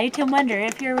at night and wonder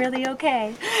if you're really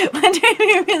okay. Wonder if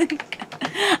you're really.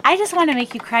 I just want to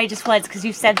make you cry just once because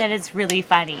you said that it's really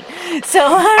funny. So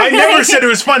I never said it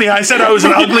was funny. I said I was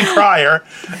an ugly crier,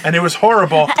 and it was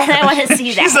horrible. And I want to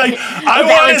see that. She's like, I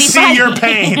want to see funny. your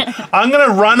pain. I'm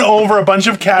gonna run over a bunch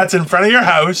of cats in front of your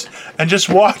house and just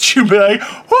watch you be like,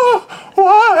 oh,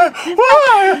 why?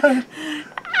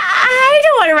 I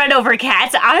don't want to run over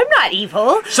cats. I'm not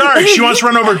evil. Sorry, she wants to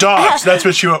run over dogs. That's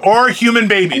what she wants. Or human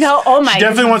babies. No, oh my. She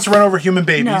definitely wants to run over human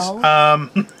babies. No.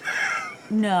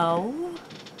 No.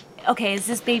 Okay, is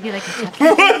this baby like a tough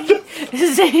baby?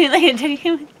 Is it like a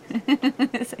human?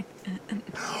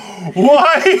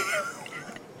 Why?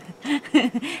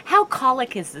 How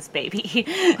colic is this baby?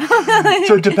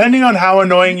 So depending on how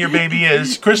annoying your baby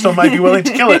is, Crystal might be willing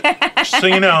to kill it. Just so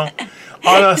you know.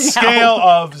 On a scale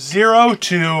of 0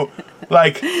 to,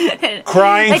 like,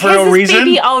 crying Like, for has no this reason.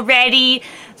 baby already?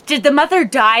 Did the mother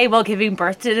die while giving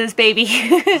birth to this baby?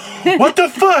 What the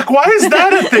fuck? Why is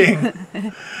that a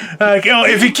thing? Like, you know,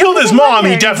 if he killed his mom,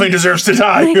 he definitely deserves to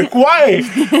die. Like, why?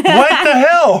 What the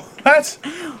hell? That's...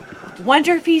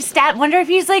 Wonder if he's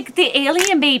like the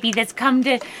alien baby that's come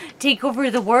to take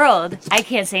over the world. I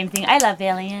can't say anything. I love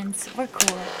aliens. We're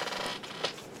cool.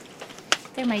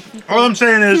 They're my people. All I'm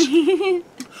saying is,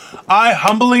 I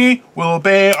humbly will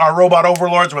obey our robot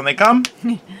overlords when they come.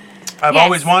 I've Yes.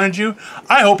 always wanted you.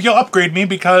 I hope you'll upgrade me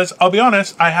because, I'll be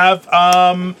honest, I have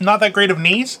not that great of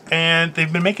knees, and they've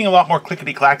been making a lot more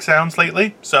clickety-clack sounds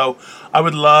lately, so I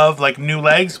would love, like, new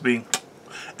legs.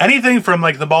 Anything from,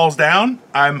 like, the balls down,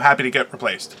 I'm happy to get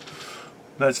replaced.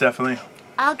 That's definitely...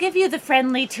 I'll give you the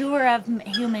friendly tour of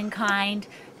humankind,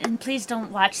 and please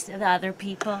don't watch the other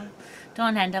people.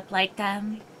 Don't end up like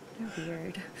them. They're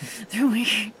weird. They're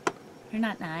weird. You're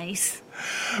not nice.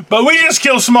 But we just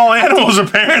kill small animals,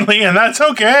 apparently, and that's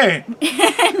okay. No.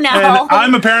 And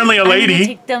I'm apparently a I'm gonna lady.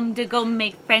 take them to go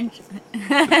make French.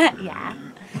 Yeah.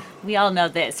 We all know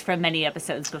this from many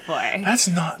episodes before. That's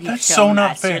You've so shown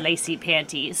not us your fair. lacy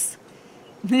panties.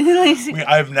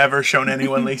 I've never shown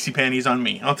anyone lacy panties on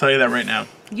me. I'll tell you that right now.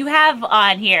 You have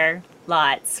on here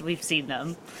lots. We've seen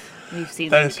them. We've seen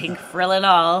That them is- pink frill and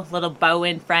all, little bow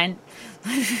in front.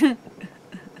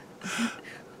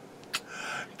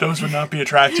 Those would not be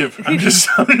attractive. I'm just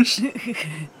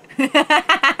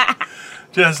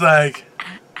just like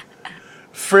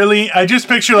frilly. I just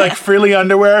picture like frilly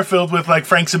underwear filled with like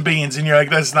Franks and beans, and you're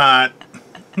like, that's not.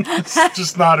 It's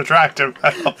just not attractive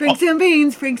at all. Franks and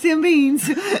beans, Franks and beans.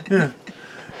 Is it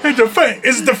the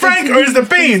Frank or is it the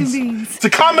beans? It's a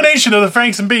combination of the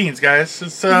Franks and beans, guys.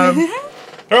 It's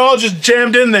they're all just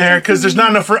jammed in there because there's not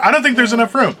enough room. I don't think there's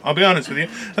enough room. I'll be honest with you,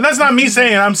 and that's not me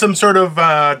saying I'm some sort of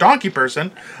donkey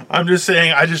person. I'm just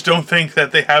saying I just don't think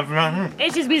that they have.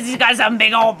 It just means he's got some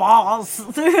big old balls.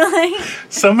 They're like,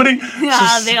 Somebody,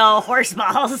 big old horse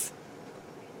balls.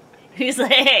 He's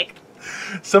like,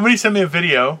 somebody sent me a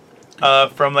video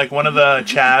from like one of the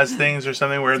Chaz things or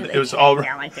something where it was all.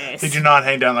 down like this. They do not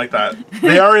hang down like that.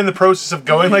 They are in the process of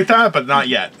going like that, but not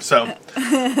yet. So,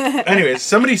 anyways,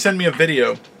 somebody sent me a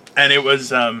video, and it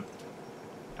was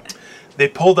they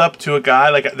pulled up to a guy,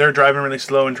 like they're driving really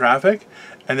slow in traffic,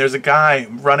 and there's a guy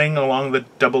running along the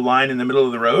double line in the middle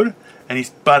of the road, and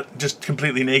he's just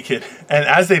completely naked. And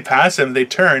as they pass him, they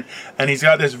turn, and he's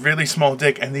got this really small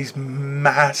dick and these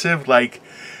massive like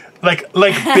big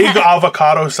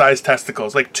avocado-sized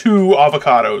testicles, like 2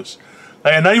 avocados.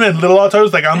 Like, not even little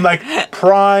avocados, like I'm like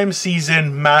prime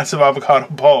season massive avocado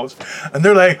balls. And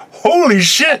they're like, holy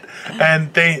shit!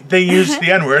 And they use the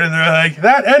N-word, and they're like,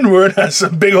 that N-word has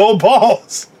some big old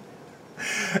balls.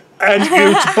 And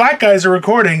it's black guys are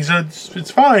recording, so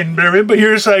it's fine. But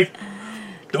you're just like,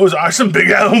 those are some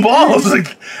big old balls.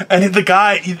 Like, and the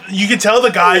guy, you can tell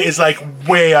the guy is like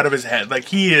way out of his head. Like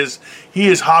he is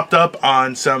hopped up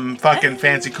on some fucking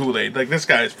fancy Kool-Aid. Like this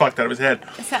guy is fucked out of his head.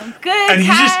 Some good And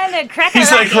kind of crack-a-lackin'.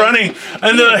 he's like running,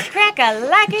 and they're like,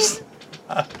 Crack-a-lackin'.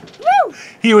 Woo!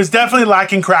 he was definitely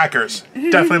lacking crackers.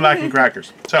 Definitely lacking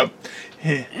crackers. So,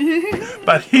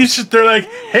 but they're like,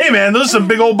 hey man, those are some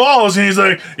big old balls. And he's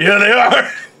like, yeah, they are.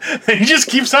 And he just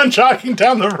keeps on jogging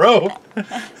down the road.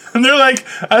 And they're like,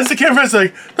 as the camera's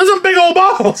like, those are big old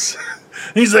balls.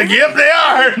 And he's like, yep, they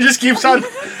are. And just keeps on.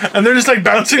 And they're just like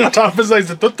bouncing on top of his legs.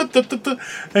 And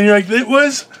you're like, it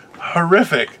was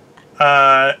horrific.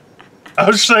 I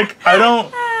was just like,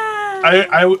 I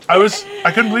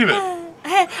couldn't believe it.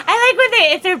 I like when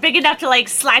if they're big enough to like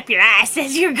slap your ass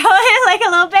as you're going like a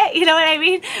little bit, you know what I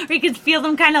mean? Where you can feel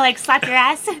them kind of like slap your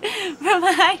ass from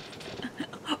behind.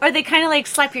 Or they kind of like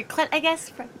slap your clit, I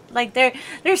guess. Like they're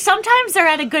sometimes they're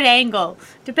at a good angle.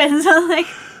 Depends on like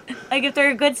if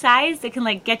they're a good size, they can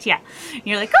like get you. And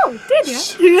you're like, oh, did you?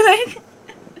 You're like.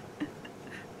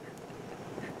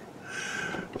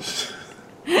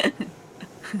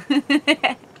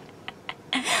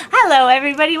 Hello,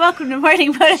 everybody. Welcome to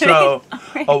Morning Motivation. So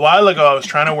a while ago, I was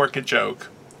trying to work a joke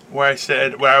where I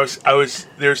said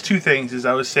there's 2 things. Is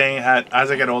I was saying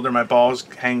as I get older, my balls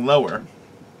hang lower.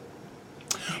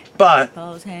 But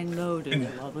balls hang low.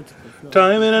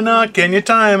 time in a knot, can you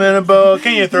time in a bow?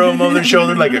 Can you throw them over the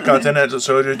shoulder like a continental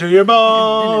soldier? Do your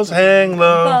balls hang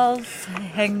low? Balls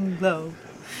hang low.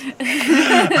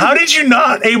 How did you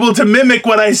not able to mimic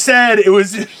what I said? It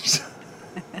was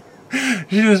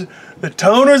the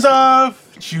tone was off.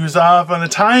 She was off on the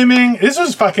timing. This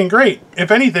was fucking great.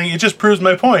 If anything, it just proves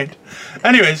my point.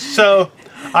 Anyways, so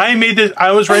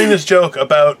I was writing this joke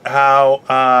about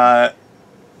how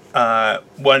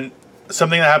when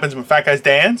something that happens when fat guys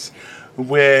dance,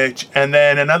 and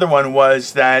then another one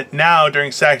was that now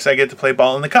during sex I get to play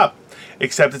ball in the cup,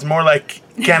 except it's more like,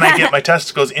 can I get my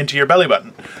testicles into your belly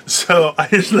button? So I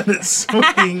just let it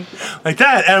swing like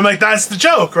that, and I'm like, that's the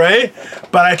joke, right?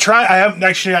 But I haven't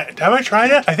actually, have I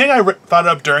tried it? I think I thought it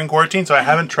up during quarantine, so I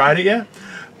haven't tried it yet.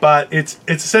 But it's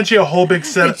essentially a whole big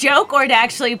set. The joke, or to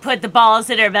actually put the balls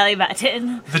in her belly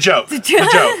button? The joke. The joke.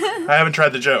 I haven't tried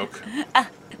the joke.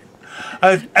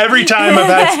 Every time I've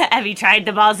had. Have you tried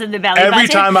the balls in the belly button? Every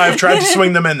time I've tried to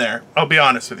swing them in there, I'll be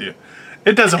honest with you,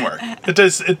 it doesn't work.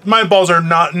 My balls are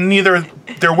neither.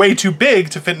 They're way too big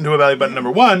to fit into a belly button.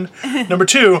 Number 1. Number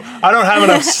 2, I don't have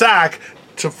enough sack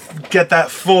to get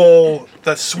that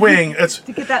swing.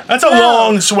 That's a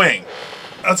long swing.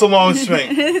 That's a long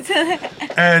swing.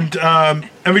 And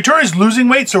Victoria's losing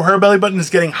weight, so her belly button is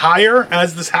getting higher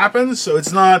as this happens. So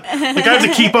it's not like I have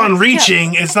to keep on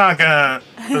reaching. It's not gonna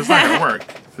work.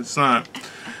 It's not.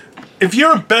 if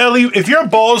your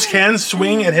balls can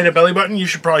swing and hit a belly button, you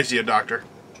should probably see a doctor.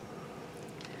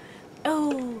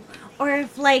 Oh, or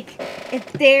if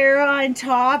they're on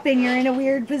top and you're in a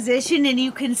weird position and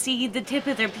you can see the tip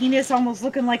of their penis almost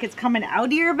looking like it's coming out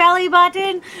of your belly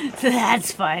button, so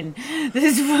that's fun.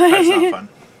 This is fun. That's not fun.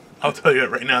 I'll tell you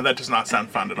right now, that does not sound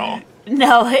fun at all.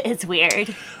 No, it's weird.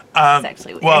 It's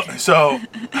actually weird. Well, so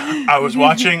I was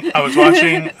watching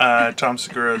Tom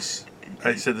Segura's.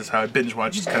 I said this how I binge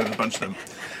watched kind of a bunch of them,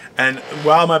 and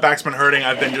while my back's been hurting,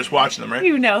 I've been just watching them. Right?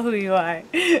 You know who you are.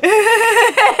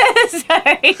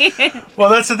 Sorry. Well,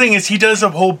 that's the thing is he does a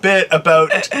whole bit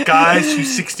about guys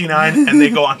who's 69 and they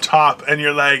go on top, and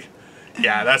you're like,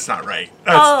 yeah, that's not right.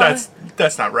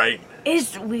 That's not right.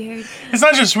 It's weird. It's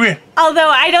not just weird. Although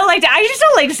I just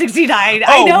don't like 69. Oh,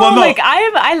 I know, well, no.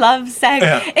 I love sex.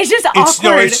 Yeah. It's just awkward.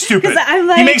 No, it's stupid. I'm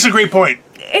like, he makes a great point.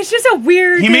 It's just a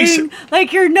weird He thing. makes it-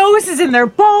 Like your nose is in their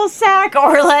ball sack,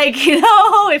 or like,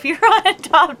 if you're on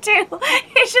top too.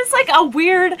 It's just like a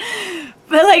weird,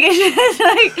 but like it's just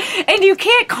like, and you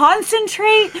can't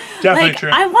concentrate. Definitely like, true.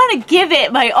 I want to give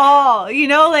it my all,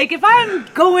 like if I'm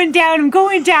going down, I'm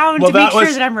going down Well, to make sure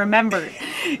was- that I'm remembered.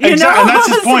 Exactly, and that's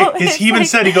his point. So Is he even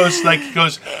it's said he goes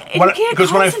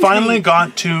when I finally concentrate.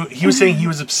 got to, he was saying he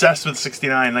was obsessed with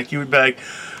 69. Like he would be like,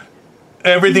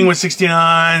 everything was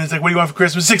 69. It's like, what do you want for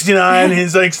Christmas? 69. And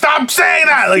he's like, stop saying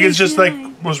that. Like it's just like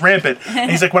was rampant. And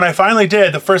he's like, when I finally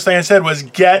did, the first thing I said was,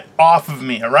 get off of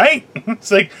me. All right.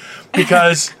 It's like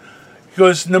because he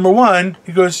goes, number one,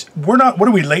 he goes, what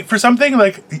are we late for something?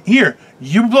 Like here,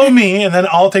 you blow me, and then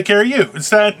I'll take care of you. It's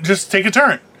that just take a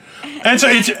turn. And so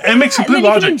it makes complete and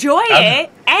then logic. you can enjoy it,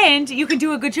 and you can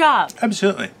do a good job.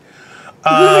 Absolutely.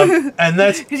 And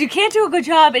that's Because you can't do a good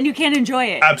job, and you can't enjoy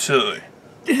it. absolutely.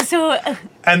 So,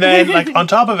 And then, like, on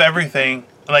top of everything,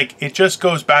 like, it just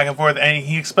goes back and forth. And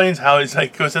he explains how it's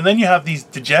like, goes, and then you have these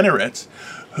degenerates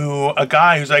a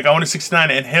guy who's like, I want a 69,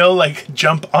 and he'll, like,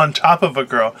 jump on top of a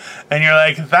girl. And you're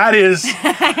like, that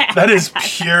is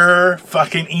pure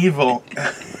fucking evil.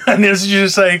 And it's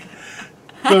just like,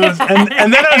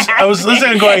 and then I was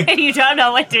listening and going, and you don't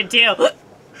know what to do.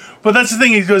 but that's the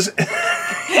thing, he goes,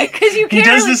 Because you can't.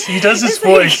 he does this it's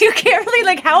like, voice. you can't really,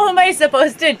 like, how am I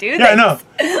supposed to do this? Yeah, I know.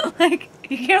 Like,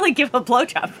 you can't really give a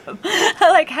blowjob.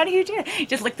 Like, how do you do it? You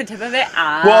just lick the tip of it.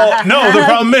 Well, no, the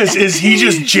problem is he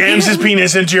just jams his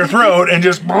penis into your throat and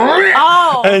just,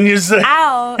 Oh. and you just like,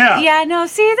 Ow. Yeah. No,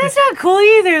 see, that's not cool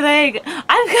either. Like,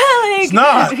 I'm gonna, like, It's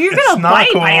not. you're It's gonna not bite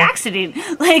cool. by accident.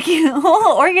 Like,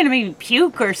 or you're gonna maybe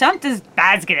puke or something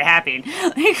bad's gonna happen.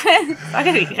 Like, it's not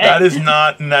gonna be good. that is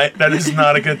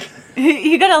not a good thing.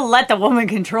 You gotta let the woman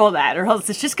control that, or else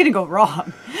it's just gonna go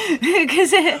wrong.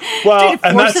 Because Well, trying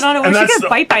to force it on her, and she's that's gonna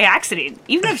bite by accident,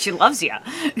 even if she loves you.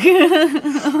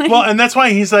 Well, and that's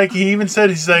why he's like, he even said,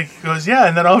 he's like, he goes, yeah,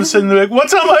 and then all of a sudden they're like,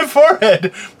 what's on my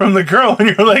forehead from the girl?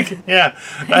 And you're like, yeah,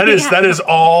 that is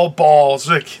all balls.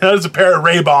 Like, that is a pair of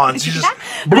Ray-Bons. You just,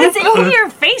 But it's in your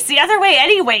face the other way,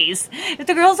 anyways. If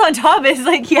the girl's on top, it's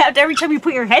like you have to, every time you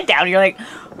put your head down, you're like,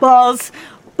 balls.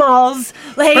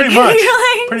 Like, Pretty much.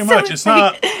 you're like, Pretty so much. It's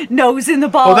not. nose in the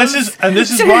balls. Well, this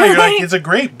is So why you're you're like, it's a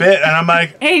great bit, and I'm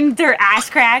like, and their ass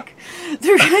crack.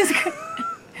 Their ass crack.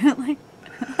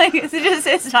 like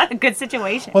it's not a good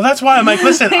situation. well, that's why I'm like,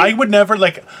 listen, I would never,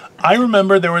 like, I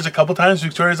remember there was a couple times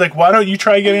Victoria's like, why don't you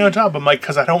try getting on top? I'm like,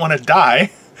 because I don't want to die,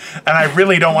 and I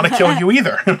really don't want to kill you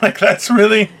either. Like, that's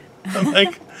really, I'm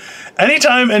like,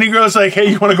 anytime any girl's like, hey,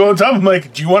 you want to go on top? I'm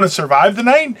like, do you want to survive the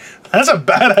night? That's a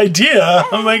bad idea.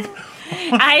 I'm like,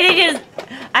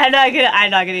 I'm not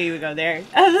gonna even go there.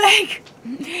 I'm like,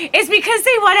 it's because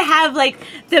they want to have like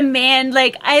the man,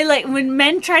 like I like when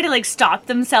men try to like stop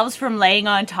themselves from laying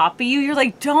on top of you. You're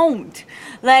like, don't.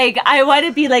 Like I want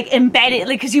to be like embedded,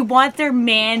 like because you want their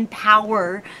man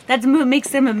power. That's what makes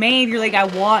them a man. You're like, I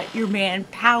want your man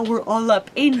power all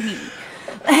up in me.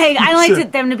 Like I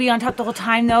like them to be on top the whole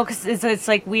time though, because it's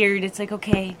like weird. It's like,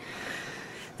 okay,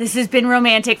 this has been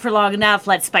romantic for long enough.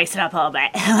 Let's spice it up a little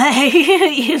bit. Like,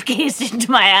 you've gazed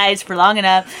into my eyes for long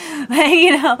enough,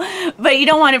 like, but you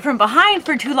don't want it from behind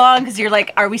for too long because you're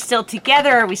like, are we still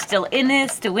together? Are we still in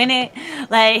this to win it?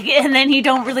 Like, and then you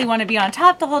don't really want to be on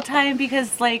top the whole time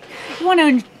because, like, you want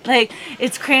to, like,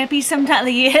 it's crampy sometimes,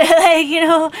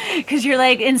 like, because you're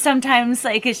like, and sometimes,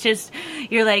 like, it's just,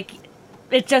 you're like,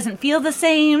 it doesn't feel the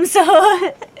same, so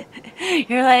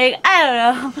you're like, I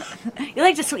don't know. You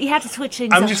have to switch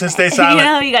things I'm up. just gonna stay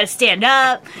silent. You gotta stand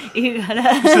up. You gotta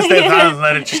just stay silent and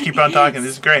let it just keep on talking.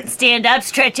 This is great. stand up,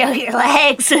 stretch out your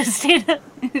legs, stand up.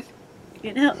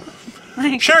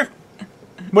 Like, Sure.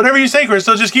 Whatever you say,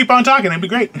 Crystal, just keep on talking. It'd be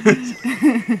great.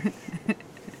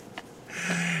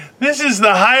 This is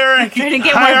the hierarchy, Trying to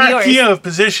get more hierarchy viewers. of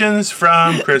positions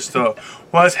from Crystal.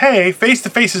 Was, hey,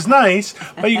 face-to-face is nice,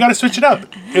 but you got to switch it up.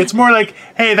 It's more like,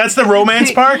 hey, that's the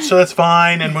romance part, so that's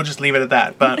fine, and we'll just leave it at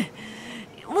that. But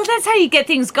Well, that's how you get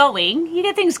things going. You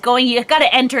get things going. You got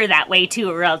to enter that way too,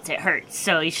 or else it hurts.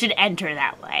 So you should enter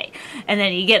that way, and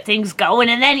then you get things going,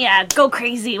 and then you go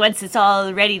crazy once it's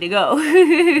all ready to go.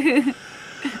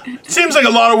 seems like a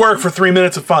lot of work for 3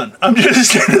 minutes of fun. I'm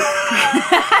just...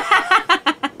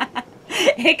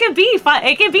 It could be fun.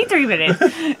 It could be 3 minutes.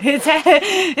 It's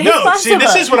No, possible. see,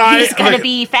 this is what I... You just gotta like,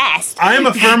 be fast. I am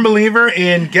a firm believer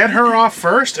in get her off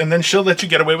first, and then she'll let you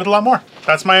get away with a lot more.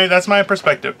 That's my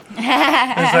perspective.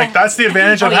 It's like, that's the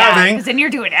advantage of having because then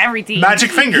you're doing everything. magic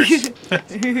fingers.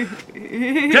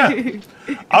 Yeah.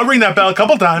 I'll ring that bell a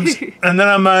couple times, and then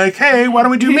I'm like, hey, why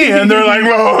don't we do me? And they're like,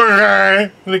 whoa,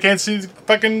 okay. They can't see,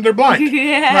 they're blind.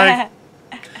 Yeah.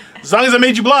 Like, as long as I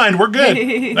made you blind, we're good.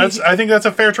 I think that's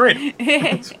a fair trade.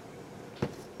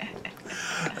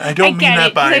 I don't mean get that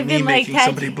it. by I've me been like making that.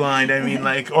 somebody blind. I mean,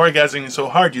 like, orgasming so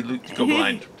hard you go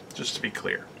blind, just to be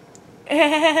clear.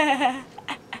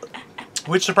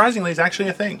 Which, surprisingly, is actually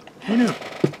a thing. Who knew?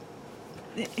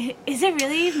 Is it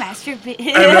really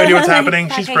masturbation? I have no idea what's happening.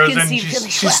 She's frozen.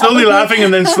 She's slowly laughing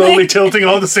and then slowly tilting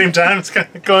all at the same time. It's kind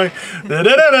of going...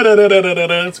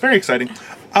 da-da-da-da-da-da-da-da. It's very exciting.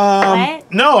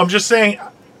 What? No, I'm just saying...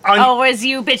 Oh, was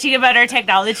you bitching about our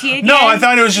technology again? No, I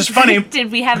thought it was just funny.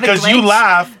 Did we have a Because glitch? you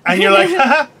laugh and you're like,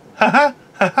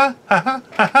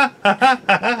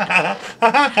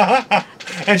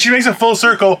 and she makes a full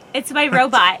circle. It's my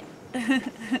robot.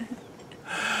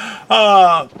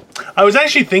 I was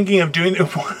actually thinking of doing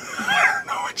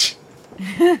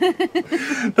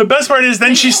the best part is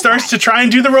then she starts to try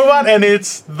and do the robot, and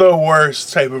it's the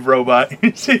worst type of robot.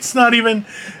 It's not even.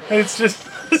 It's just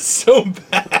so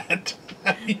bad.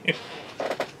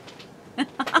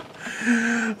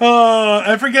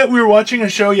 I forget, we were watching a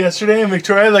show yesterday and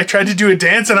Victoria tried to do a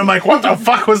dance and I'm like, what the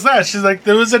fuck was that? She's like,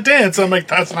 there was a dance. I'm like,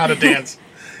 that's not a dance.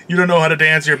 You don't know how to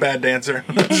dance, you're a bad dancer.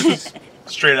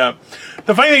 Straight up.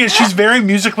 The funny thing is she's very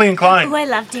musically inclined. Oh, I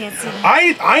love dancing.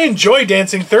 I enjoy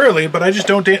dancing thoroughly, but I just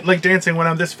don't like dancing when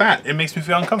I'm this fat. It makes me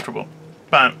feel uncomfortable.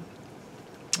 But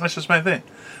that's just my thing.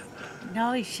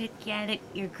 No, you should get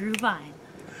your groove on.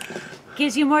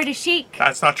 Gives you more to shake.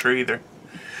 That's not true either.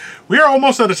 We are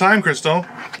almost out of time, Crystal.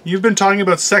 You've been talking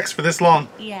about sex for this long.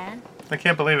 Yeah. I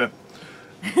can't believe it.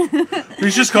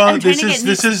 We just call I'm it. trying This to get is. new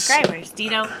This is. subscribers. Do you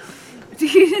know?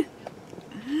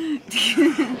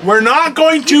 We're not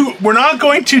going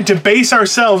to debase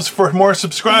ourselves for more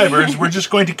subscribers. We're just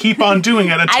going to keep on doing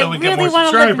it until we get more I really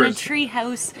want to live in a subscribers. tree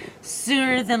house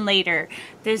sooner than later.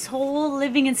 This whole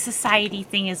living in society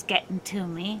thing is getting to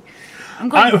me. I'm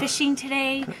going fishing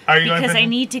today Are you going because I fishing?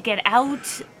 need to get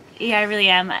out. Yeah, I really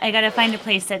am. I gotta find a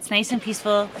place that's nice and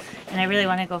peaceful, and I really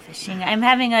want to go fishing. I'm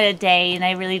having a day, and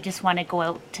I really just want to go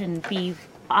out and be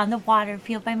on the water,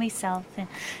 feel by myself, and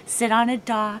sit on a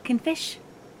dock and fish,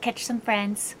 catch some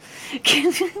friends.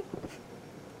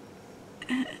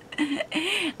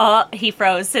 Oh, he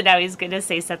froze, so now he's gonna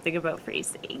say something about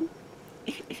freezing.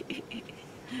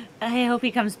 I hope he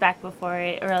comes back before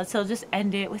it, or else he'll just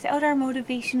end it without our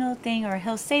motivational thing, or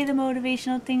he'll say the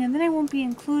motivational thing, and then I won't be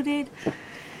included.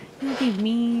 He'll be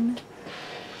mean,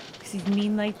 because he's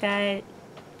mean like that,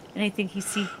 and I think he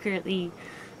secretly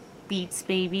beats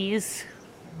babies.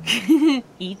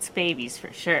 Eats babies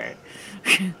for sure.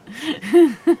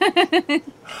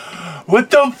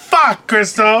 What the fuck,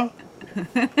 Crystal?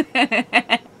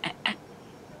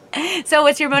 So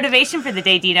what's your motivation for the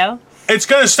day, Dino? It's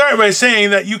going to start by saying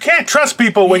that you can't trust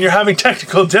people when you're having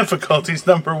technical difficulties,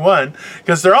 number one,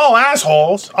 because they're all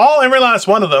assholes, every last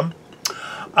one of them.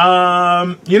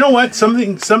 You know what?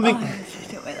 Something. Oh, I'm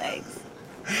stretching my legs.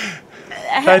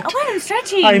 I'm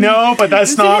stretching. I know, but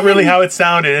that's not really how it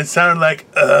sounded. It sounded like,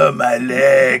 my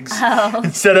legs. Oh.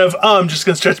 Instead of, I'm just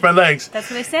going to stretch my legs. That's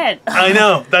what I said. I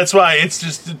know. That's why.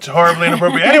 It's horribly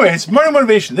inappropriate. Anyways, morning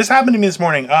motivation. This happened to me this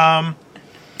morning.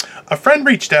 A friend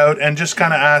reached out and just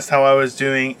kind of asked how I was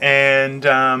doing, and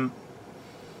I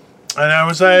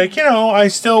was like, I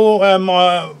still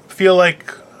feel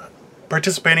like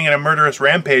participating in a murderous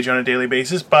rampage on a daily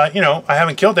basis, but I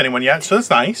haven't killed anyone yet, so that's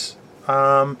nice.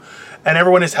 And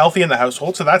everyone is healthy in the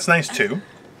household, so that's nice too.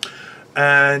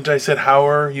 And I said, "How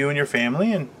are you and your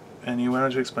family?" And he went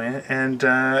on to explain it, and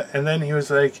then he was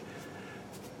like,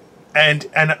 and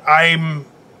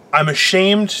I'm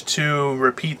ashamed to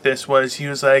repeat this. He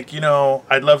was like,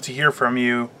 I'd love to hear from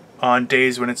you on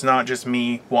days when it's not just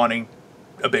me wanting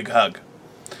a big hug.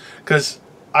 Because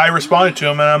I responded to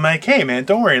him and I'm like, hey man,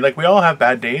 don't worry. Like, we all have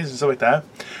bad days and stuff like that.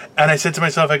 And I said to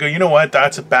myself, I go, you know what?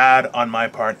 That's bad on my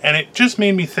part. And it just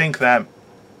made me think that,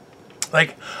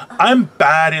 like, I'm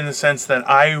bad in the sense that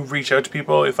I reach out to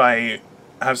people if I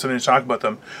have something to talk about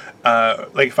them.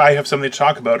 Like, if I have something to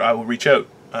talk about, I will reach out.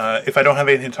 If I don't have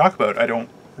anything to talk about, I don't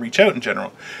reach out in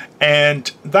general. And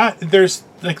that there's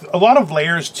like a lot of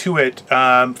layers to it.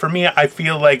 For me, I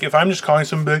feel like if I'm just calling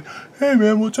somebody, hey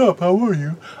man, what's up? How are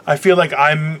you? I feel like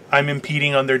I'm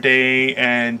impeding on their day,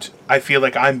 and I feel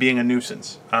like I'm being a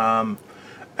nuisance.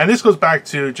 And this goes back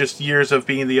to just years of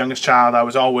being the youngest child. I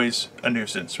was always a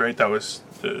nuisance, right? That was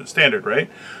the standard, right?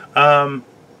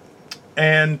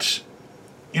 And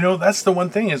you know, that's the one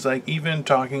thing is like even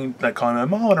talking, like calling my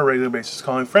mom on a regular basis,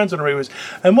 calling friends on a regular basis,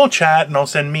 and we'll chat and I'll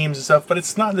send memes and stuff, but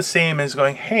it's not the same as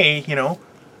going, hey, you know,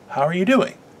 how are you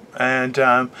doing? And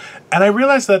I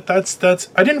realized that that's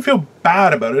I didn't feel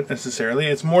bad about it necessarily.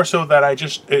 It's more so that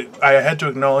I had to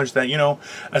acknowledge that, you know,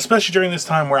 especially during this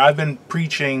time where I've been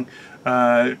preaching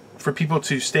for people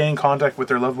to stay in contact with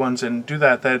their loved ones and do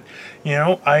that, you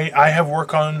know, I have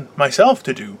work on myself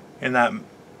to do in that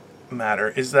matter,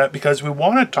 is that because we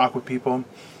want to talk with people,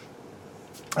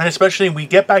 and especially we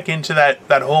get back into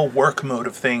that whole work mode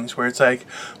of things where it's like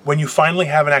when you finally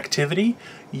have an activity,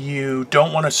 you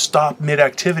don't want to stop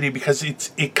mid-activity because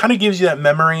it kind of gives you that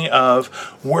memory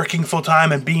of working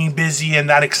full-time and being busy and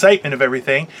that excitement of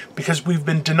everything, because we've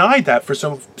been denied that for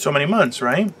so many months,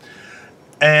 right?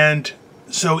 And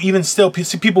so even still,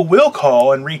 people will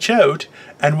call and reach out,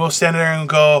 and we'll stand there and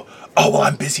go, oh, well,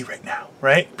 I'm busy right now,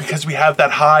 right? Because we have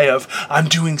that high of, I'm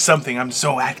doing something, I'm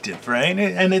so active, right?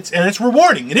 And it's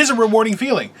rewarding. It is a rewarding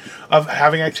feeling of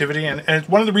having activity, and it's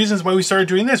one of the reasons why we started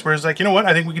doing this, where it's like, you know what,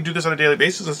 I think we can do this on a daily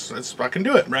basis, let's fucking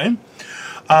do it, right?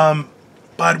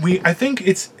 But I think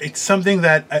it's something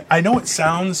that, I know it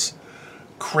sounds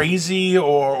crazy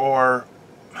or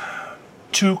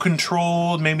too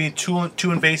controlled, maybe too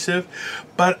invasive,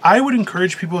 but I would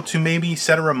encourage people to maybe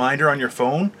set a reminder on your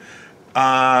phone,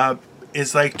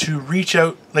 is like to reach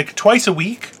out like twice a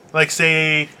week, like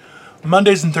say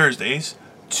Mondays and Thursdays,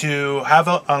 to have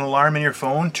an alarm in your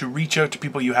phone to reach out to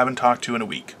people you haven't talked to in a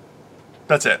week.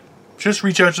 That's it. Just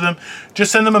reach out to them.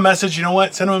 Just send them a message. You know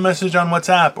what? Send them a message on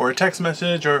WhatsApp or a text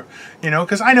message, or, you know,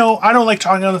 because I know I don't like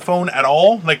talking on the phone at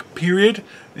all, like, period.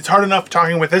 It's hard enough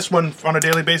talking with this one on a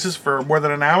daily basis for more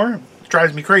than an hour. It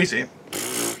drives me crazy.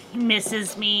 He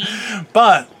misses me.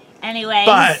 But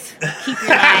anyways, keep your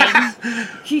line.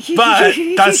 But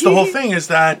that's the whole thing, is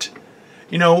that,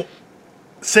 you know,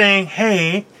 saying,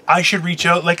 hey, I should reach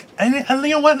out, like, and you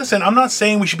know what, listen, I'm not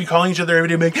saying we should be calling each other every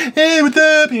day, like, hey, what's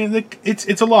up? You know, like,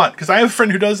 it's a lot, because I have a friend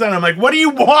who does that, and I'm like, what do you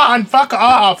want? Fuck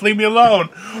off, leave me alone.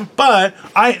 But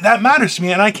that matters to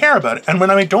me, and I care about it, and when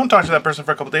I don't talk to that person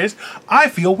for a couple days, I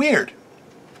feel weird.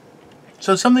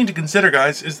 So something to consider,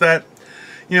 guys, is that,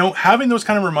 you know, having those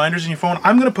kind of reminders in your phone,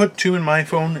 I'm going to put 2 in my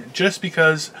phone, just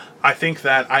because I think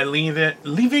that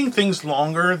leaving things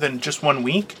longer than just 1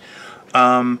 week,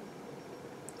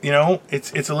 you know,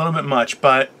 it's a little bit much,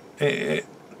 but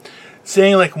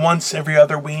saying like once every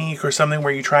other week or something,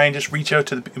 where you try and just reach out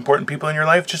to the important people in your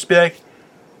life, just be like,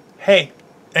 hey,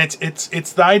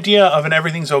 it's the idea of an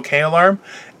everything's okay alarm.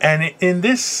 And in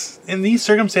these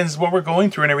circumstances, what we're going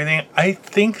through and everything, I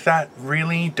think that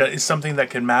really is something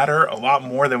that can matter a lot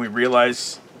more than we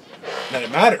realize that it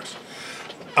matters.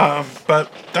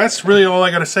 But that's really all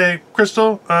I got to say.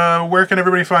 Crystal, where can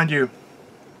everybody find you?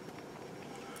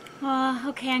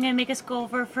 Okay, I'm gonna make us go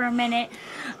over for a minute.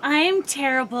 I'm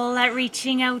terrible at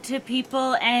reaching out to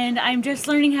people, and I'm just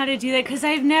learning how to do that because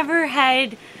I've never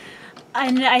had,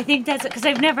 and I think that's because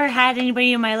I've never had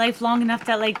anybody in my life long enough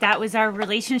that like that was our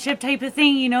relationship type of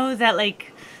thing, you know, that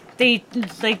like they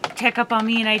like check up on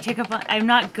me and I check up on, I'm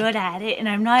not good at it, and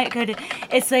I'm not good at,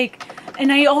 it's like,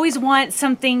 and I always want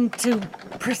something to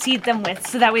precede them with,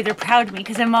 so that way they're proud of me,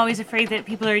 because I'm always afraid that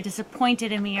people are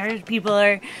disappointed in me, or people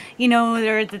are, you know,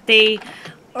 or that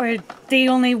they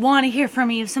only want to hear from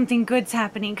me if something good's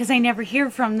happening, because I never hear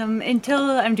from them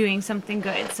until I'm doing something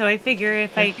good. So I figure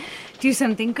if I do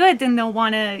something good, then they'll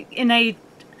want to, and I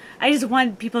just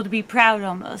want people to be proud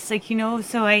almost, like, you know,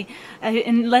 so I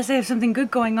unless I have something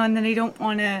good going on, then I don't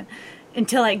want to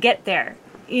until I get there,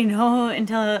 you know,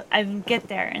 until I get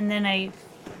there, and then I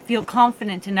feel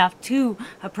confident enough to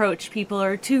approach people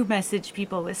or to message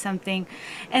people with something.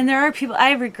 And there are people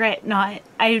I regret not.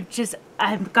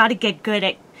 I've got to get good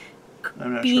at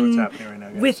being sure what's happening right now,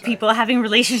 guys. with people, having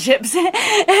relationships with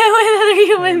other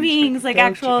human beings, like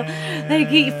actual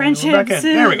like friendships.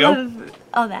 There we go.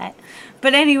 All that.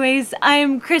 But anyways,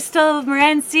 I'm Crystal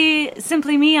Morency,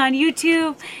 Simply Me on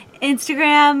YouTube.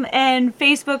 Instagram and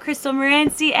Facebook, Crystal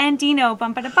Moranci and Dino.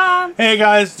 Bum, ba, da, bum. Hey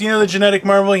guys, Dino the Genetic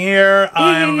Marvel here.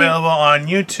 I am available on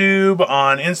YouTube,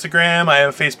 on Instagram. I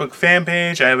have a Facebook fan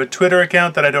page. I have a Twitter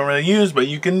account that I don't really use, but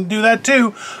you can do that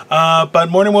too. But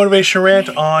Morning Motivation Rant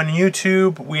on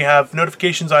YouTube. We have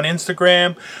notifications on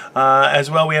Instagram.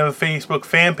 As well, we have a Facebook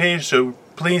fan page, so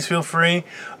please feel free.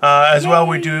 As well,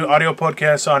 we do audio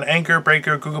podcasts on Anchor,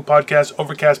 Breaker, Google Podcasts,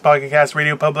 Overcast, Pocket Cast,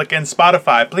 Radio Public, and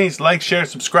Spotify. Please like, share,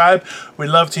 subscribe. We'd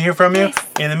love to hear from you. Yes.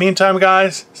 In the meantime,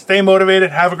 guys, stay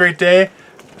motivated. Have a great day,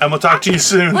 and we'll talk to you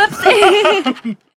soon. Whoops.